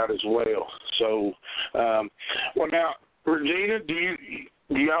worry about as well. So, well, now, Regina, do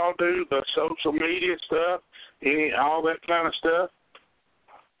y'all do the social media stuff, all that kind of stuff?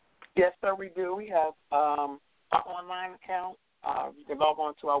 Yes, sir, we do. We have our online account. You can log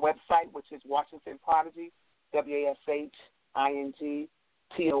on to our website, which is Washington Prodigy, WashingtonProdigy,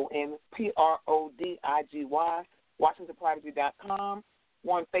 WashingtonProdigy.com.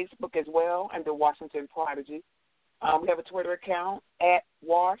 We're on Facebook as well under Washington Prodigy. We have a Twitter account at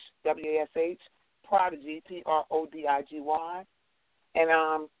Wash, WASH, Prodigy, PRODIGY.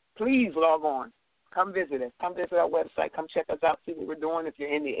 And please log on. Come visit us. Come visit our website. Come check us out, see what we're doing. If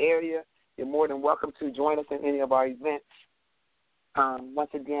you're in the area, you're more than welcome to join us in any of our events.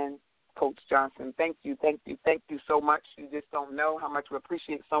 Once again, Coach Johnson, thank you so much. You just don't know how much we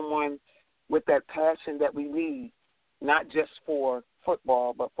appreciate someone with that passion that we need, not just for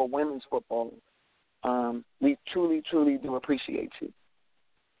football, but for women's football. We truly, truly do appreciate you.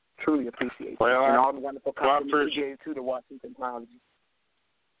 Truly appreciate you. And all the wonderful compliments you gave to the Washington Prodigy.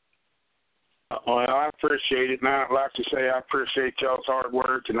 Well, I appreciate it. Now, like to say, I appreciate y'all's hard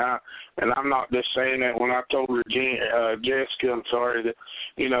work, and I'm not just saying that when I told her, Jessica, I'm sorry, that,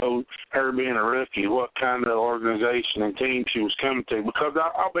 you know, her being a rookie, what kind of organization and team she was coming to. Because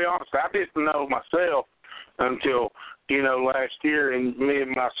I'll be honest, I didn't know myself until, you know, last year, and me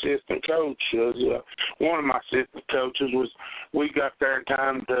and my assistant coach, one of my assistant coaches, we got there in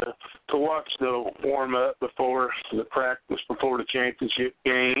time to watch the warm-up before the practice, before the championship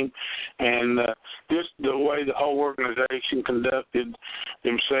game, and just the way the whole organization conducted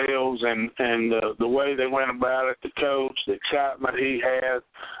themselves and the way they went about it, the coach, the excitement he has,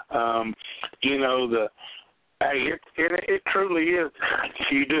 you know, Hey, it truly is.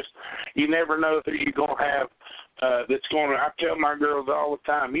 You never know who you're gonna have. That's going to. I tell my girls all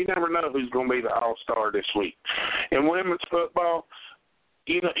the time. You never know who's going to be the all-star this week. In women's football,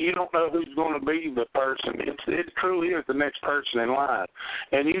 you don't know who's going to be the person. It truly is the next person in line,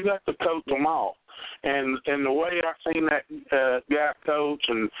 and you got to coach them all. And the way I seen that guy coach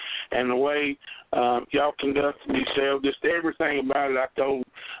and the way y'all conducted yourselves, just everything about it, I told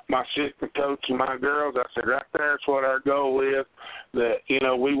my assistant coach and my girls, I said, right there's what our goal is, that,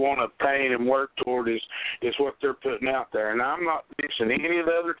 we want to obtain and work toward is what they're putting out there. And I'm not dissing any of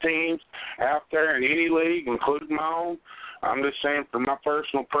the other teams out there in any league, including my own. I'm just saying for my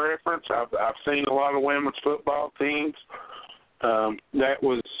personal preference, I've seen a lot of women's football teams. That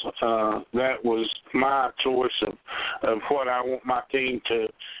was my choice of what I want my team to,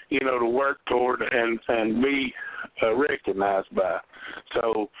 to work toward and be recognized by.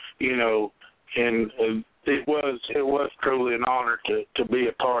 So, and it was truly an honor to be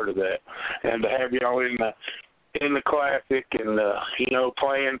a part of that and to have y'all in the Classic and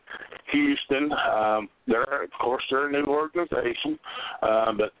playing Houston. They're a new organization,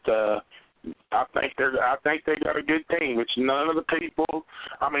 but I think they got a good team. It's none of the people.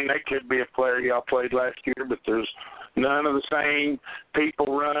 I mean, they could be a player y'all played last year, but there's none of the same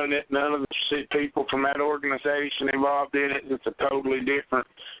people running it. None of the people from that organization involved in it. It's a totally different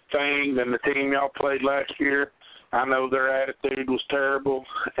thing than the team y'all played last year. I know their attitude was terrible,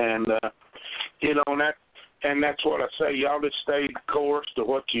 and and that's what I say. Y'all just stayed the course to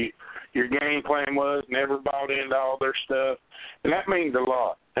what your game plan was. Never bought into all their stuff, and that means a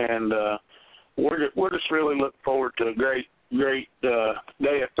lot. And we're just really looking forward to a great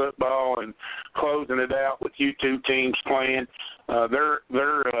day of football and closing it out with you two teams playing. They're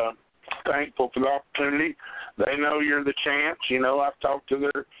thankful for the opportunity. They know you're the champs. I've talked to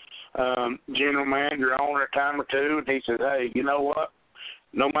their general manager, owner, a time or two, and he said, "Hey, you know what?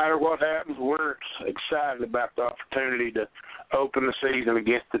 No matter what happens, we're excited about the opportunity to open the season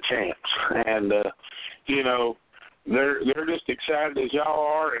against the champs." And they're just excited as y'all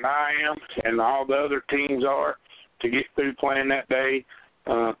are, and I am, and all the other teams are, to get through playing that day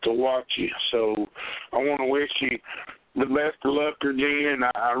to watch you. So I want to wish you the best of luck, Regina, and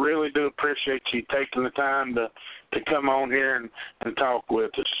I really do appreciate you taking the time to come on here and talk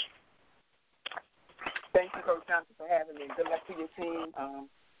with us. Thank you, Coach Johnson, for having me. Good luck to your team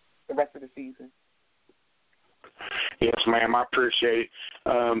the rest of the season. Yes, ma'am, I appreciate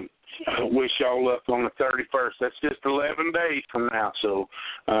it. Wish y'all luck on the 31st. That's just 11 days from now, so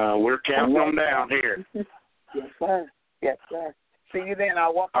we're counting them down here. Yes, sir. Yes, sir. See you then.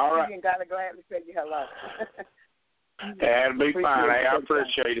 I'll walk up to you and gotta gladly say you hello. That'll be fine. Hey, I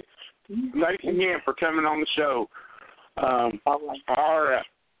appreciate it. Thanks again for coming on the show. All right.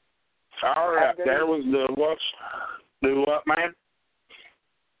 There was the what, man?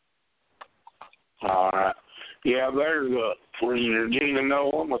 All right. Yeah, there's Regina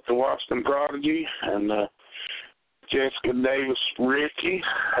Nolan with the Washington Prodigy and Jessica Davis Ritchie.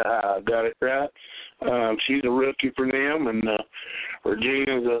 Got it right. She's a rookie for them, and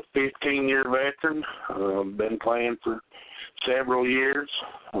Regina's a 15-year veteran. Been playing for several years.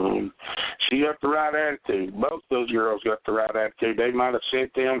 She got the right attitude. Both those girls got the right attitude. They might have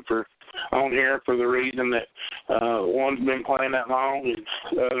sent them on here for the reason that one's been playing that long and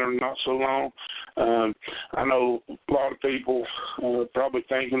the other not so long. I know a lot of people probably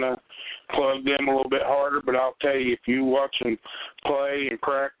thinking I plug them a little bit harder, but I'll tell you, if you watch them play and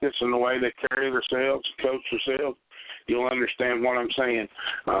practice and the way they carry themselves, coach themselves, you'll understand what I'm saying.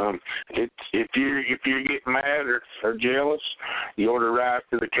 If you get mad or jealous, you ought to rise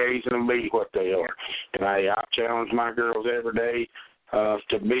to the occasion and be what they are. And I challenge my girls every day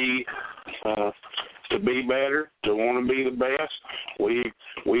to be better, to want to be the best.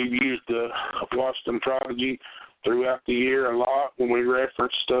 We've used the Washington Prodigy throughout the year a lot when we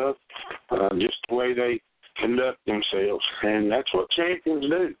reference stuff, just the way they conduct themselves, and that's what champions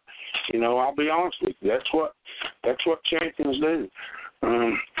do. I'll be honest with you. That's what champions do.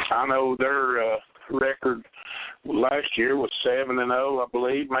 I know their record last year was 7-0, I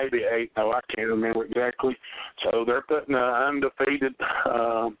believe, maybe 8-0. I can't remember exactly. So they're putting an undefeated.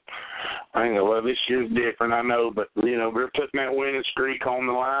 Well, this year's different, I know, but they're putting that winning streak on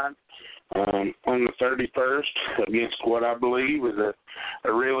the line on the 31st against what I believe is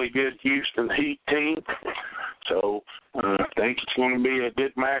a really good Houston Heat team. So I think it's going to be a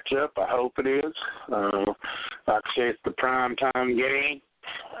good matchup. I hope it is. Like I said, it's the prime time game.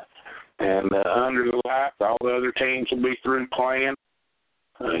 And under the lights, all the other teams will be through playing.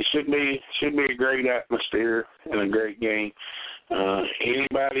 It should be a great atmosphere and a great game.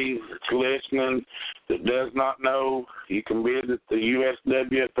 Anybody that's listening that does not know, you can visit the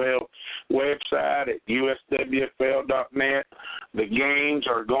USWFL website at uswfl.net. The games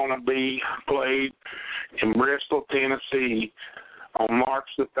are going to be played in Bristol, Tennessee on March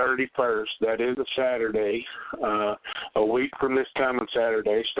the 31st. That is a Saturday, a week from this coming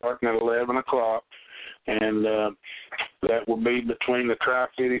Saturday, starting at 11 o'clock. And that will be between the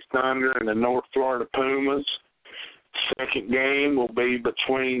Tri-Cities Thunder and the North Florida Pumas. Second game will be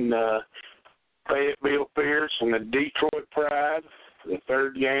between Fayetteville Fierce and the Detroit Pride. The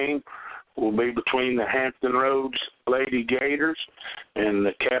third game will be between the Hampton Roads Lady Gators and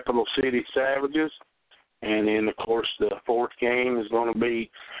the Capital City Savages. And then, of course, the fourth game is going to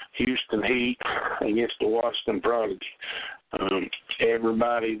be Houston Heat against the Washington Prodigy.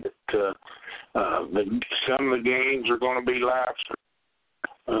 Everybody that some of the games are going to be live streamed.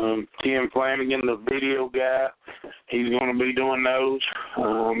 Tim Flanagan, the video guy, he's going to be doing those.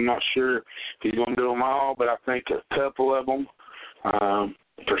 I'm not sure if he's going to do them all, but I think a couple of them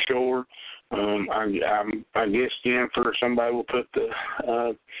for sure. I guess Jennifer, somebody will put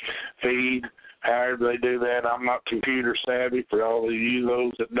the feed. However they do that, I'm not computer savvy. For all of you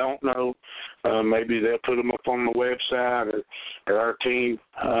those that don't know, maybe they'll put them up on the website or our team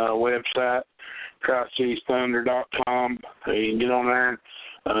website, TriCitiesThunder.com. You can get on there and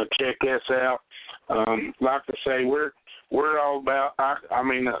check us out. Like I say, we're all about. I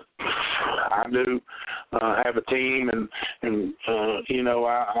do have a team, and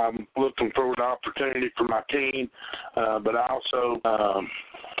I'm looking forward to opportunity for my team, but I also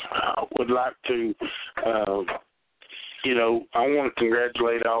would like to. I want to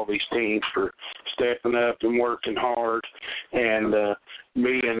congratulate all these teams for stepping up and working hard and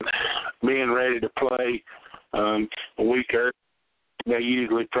being ready to play a week early. They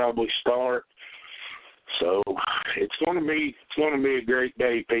usually probably start. So it's going to be a great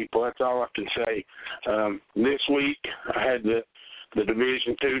day, people. That's all I can say. This week I had the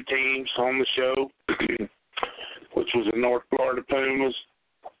Division II teams on the show, which was the North Florida Pumas,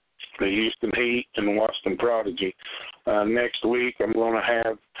 the Houston Heat, and the Washington Prodigy. Next week I'm going to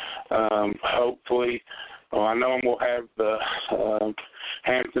have hopefully. Well, I know I'm going to have the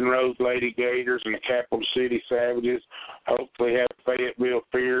Hampton Roads Lady Gators and the Capital City Savages. Hopefully have Fayetteville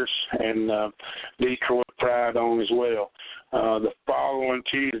Fierce and Detroit Pride on as well. The following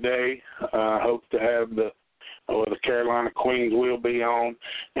Tuesday, I hope to have the Carolina Queens will be on,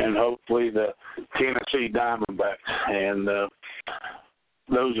 and hopefully the Tennessee Diamondbacks. And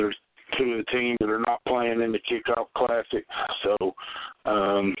those are two of the teams that are not playing in the Kickoff Classic. So,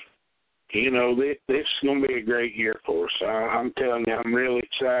 this is going to be a great year for us. I'm telling you, I'm really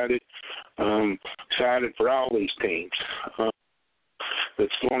excited. Excited for all these teams.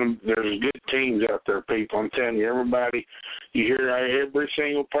 There's good teams out there, people. I'm telling you, everybody, you hear every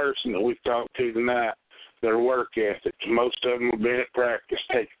single person that we've talked to tonight, their work ethic. Most of them have been at practice,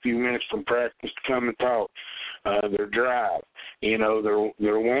 take a few minutes from practice to come and talk. Their drive, they're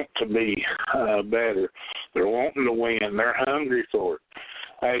wanting to be better. They're wanting to win. They're hungry for it.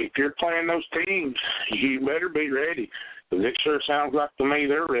 Hey, if you're playing those teams, you better be ready, because it sure sounds like to me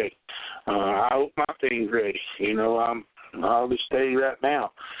they're ready. I hope my team's ready. I'll just tell you right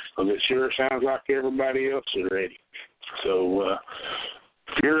now, because it sure sounds like everybody else is ready. So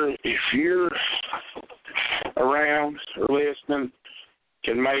if you're around or listening,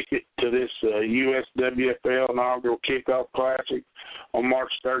 can make it to this USWFL inaugural Kickoff Classic on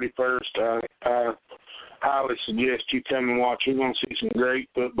March 31st, I highly suggest you come and watch. You're going to see some great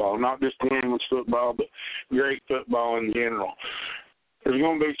football, not just women's football, but great football in general. There's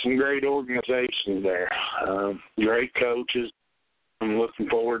going to be some great organizations there, great coaches. I'm looking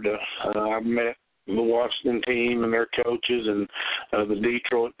forward to I've met the Washington team and their coaches and the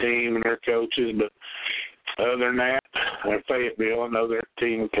Detroit team and their coaches, but other than that, Fayetteville, I know their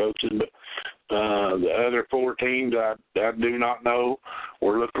team and coaches, but the other four teams I do not know.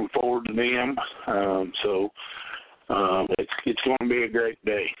 We're looking forward to them. So it's going to be a great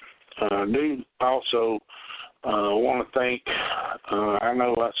day. I do also want to thank, I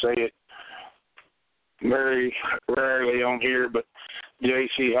know I say it very rarely on here, but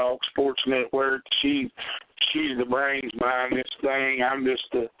JC Hawk Sports Network, she's the brains behind this thing. I'm just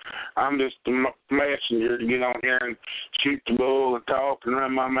the messenger to get on here and shoot the bull and talk and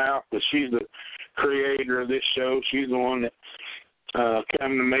run my mouth. But she's the creator of this show. She's the one that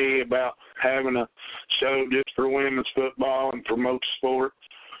come to me about having a show just for women's football and promote sport.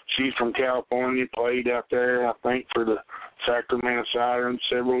 She's from California, played out there, I think, for the Sacramento Sirens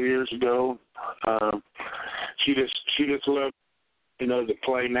several years ago. She just loves, to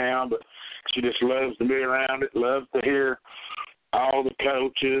play now, but she just loves to be around it, loves to hear all the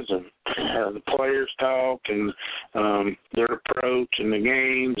coaches and the players talk and their approach and the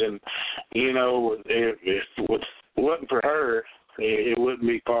games. And, you know, if it wasn't for her, it wouldn't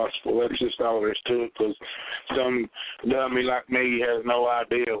be possible. That's just all there is to it, because some dummy like me has no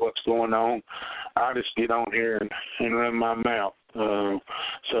idea what's going on. I just get on here and run my mouth.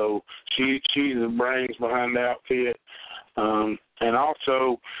 So she's the brains behind the outfit. And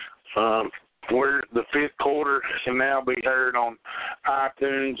also, where the fifth quarter can now be heard on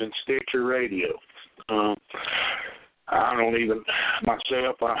iTunes and Stitcher Radio. I don't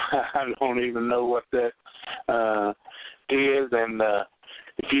even know what that is. And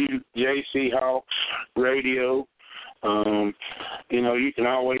if you JC Hawks Radio, you know, you can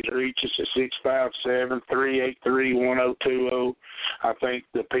always reach us at 657-383-1020. I think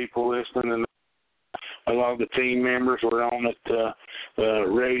the people listening and a lot of the team members were on at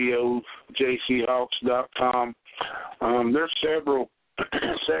radio, jchawks.com. There's several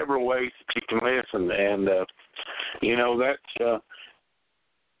ways that you can listen, and you know, that's a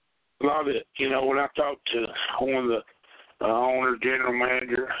lot of it. You know, when I talked to one of the owner, general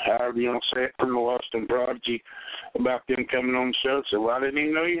manager, however you want to say it, from the Washington Prodigy, about them coming on the show, I said, well, I didn't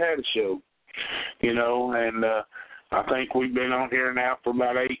even know you had a show. You know, and I think we've been on here now for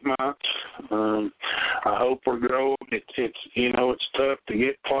about 8 months. I hope we're growing. It's you know, it's tough to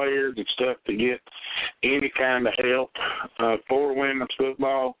get players. It's tough to get any kind of help for women's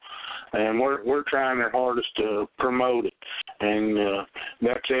football, and we're trying our hardest to promote it. And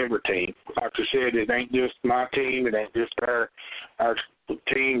that's every team. Like I said, it ain't just my team. It ain't just our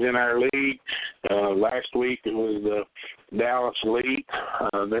teams in our league. Last week it was the Dallas Elite.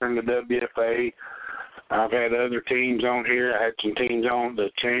 They're in the WFA. I've had other teams on here. I had some teams on,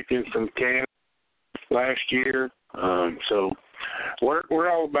 the champions from Canada last year. So we're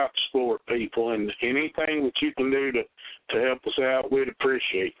all about the sport, people, and anything that you can do to help us out, we'd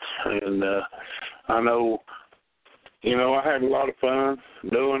appreciate. And I know, you know, I have a lot of fun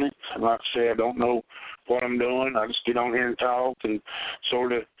doing it. Like I said, I don't know what I'm doing. I just get on here and talk and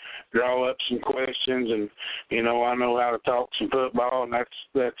sort of draw up some questions, and you know, I know how to talk some football, and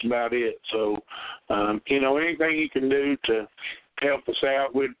that's about it. So you know, anything you can do to help us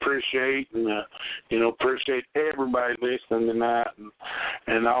out, we'd appreciate, and you know, appreciate everybody listening tonight.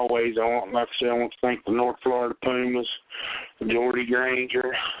 And always, I want to thank the North Florida Pumas, Jordy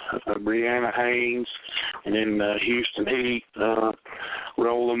Granger, Brianna Haynes, and then Houston Heat,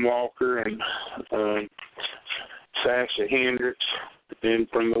 Roland Walker, and Sasha Hendricks. Then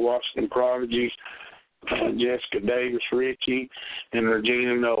from the Washington Prodigy, Jessica Davis Ritchie, and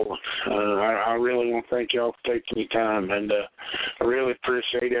Regina Nolan. I really want to thank y'all for taking your time, and I really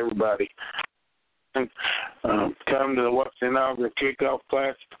appreciate everybody. Come to what's the inaugural kickoff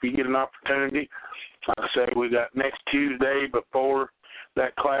class if you get an opportunity. Like I said, we got next Tuesday before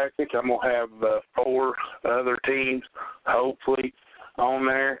that classic. I'm gonna have 4 other teams, hopefully,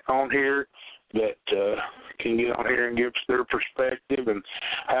 on here that can get on here and give us their perspective and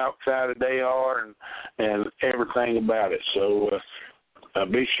how excited they are and everything about it. So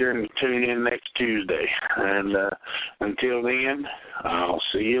be sure to tune in next Tuesday. And until then, I'll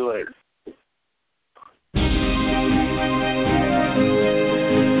see you later.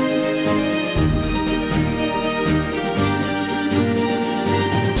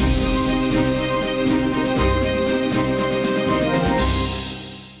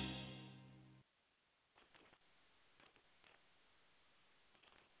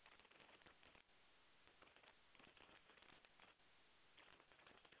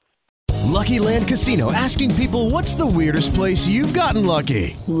 Lucky Land Casino, asking people, what's the weirdest place you've gotten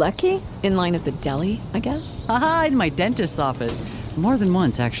lucky? Lucky? In line at the deli, I guess? Aha, in my dentist's office. More than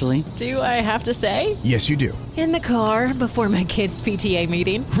once, actually. Do I have to say? Yes, you do. In the car before my kids' PTA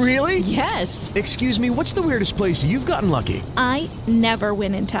meeting. Really? Yes. Excuse me, what's the weirdest place you've gotten lucky? I never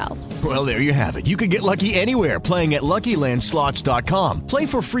win and tell. Well, there you have it. You can get lucky anywhere, playing at LuckyLandSlots.com. Play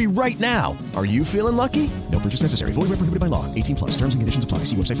for free right now. Are you feeling lucky? No purchase necessary. Void where prohibited by law. 18+. Terms and conditions apply.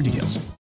 See website for details.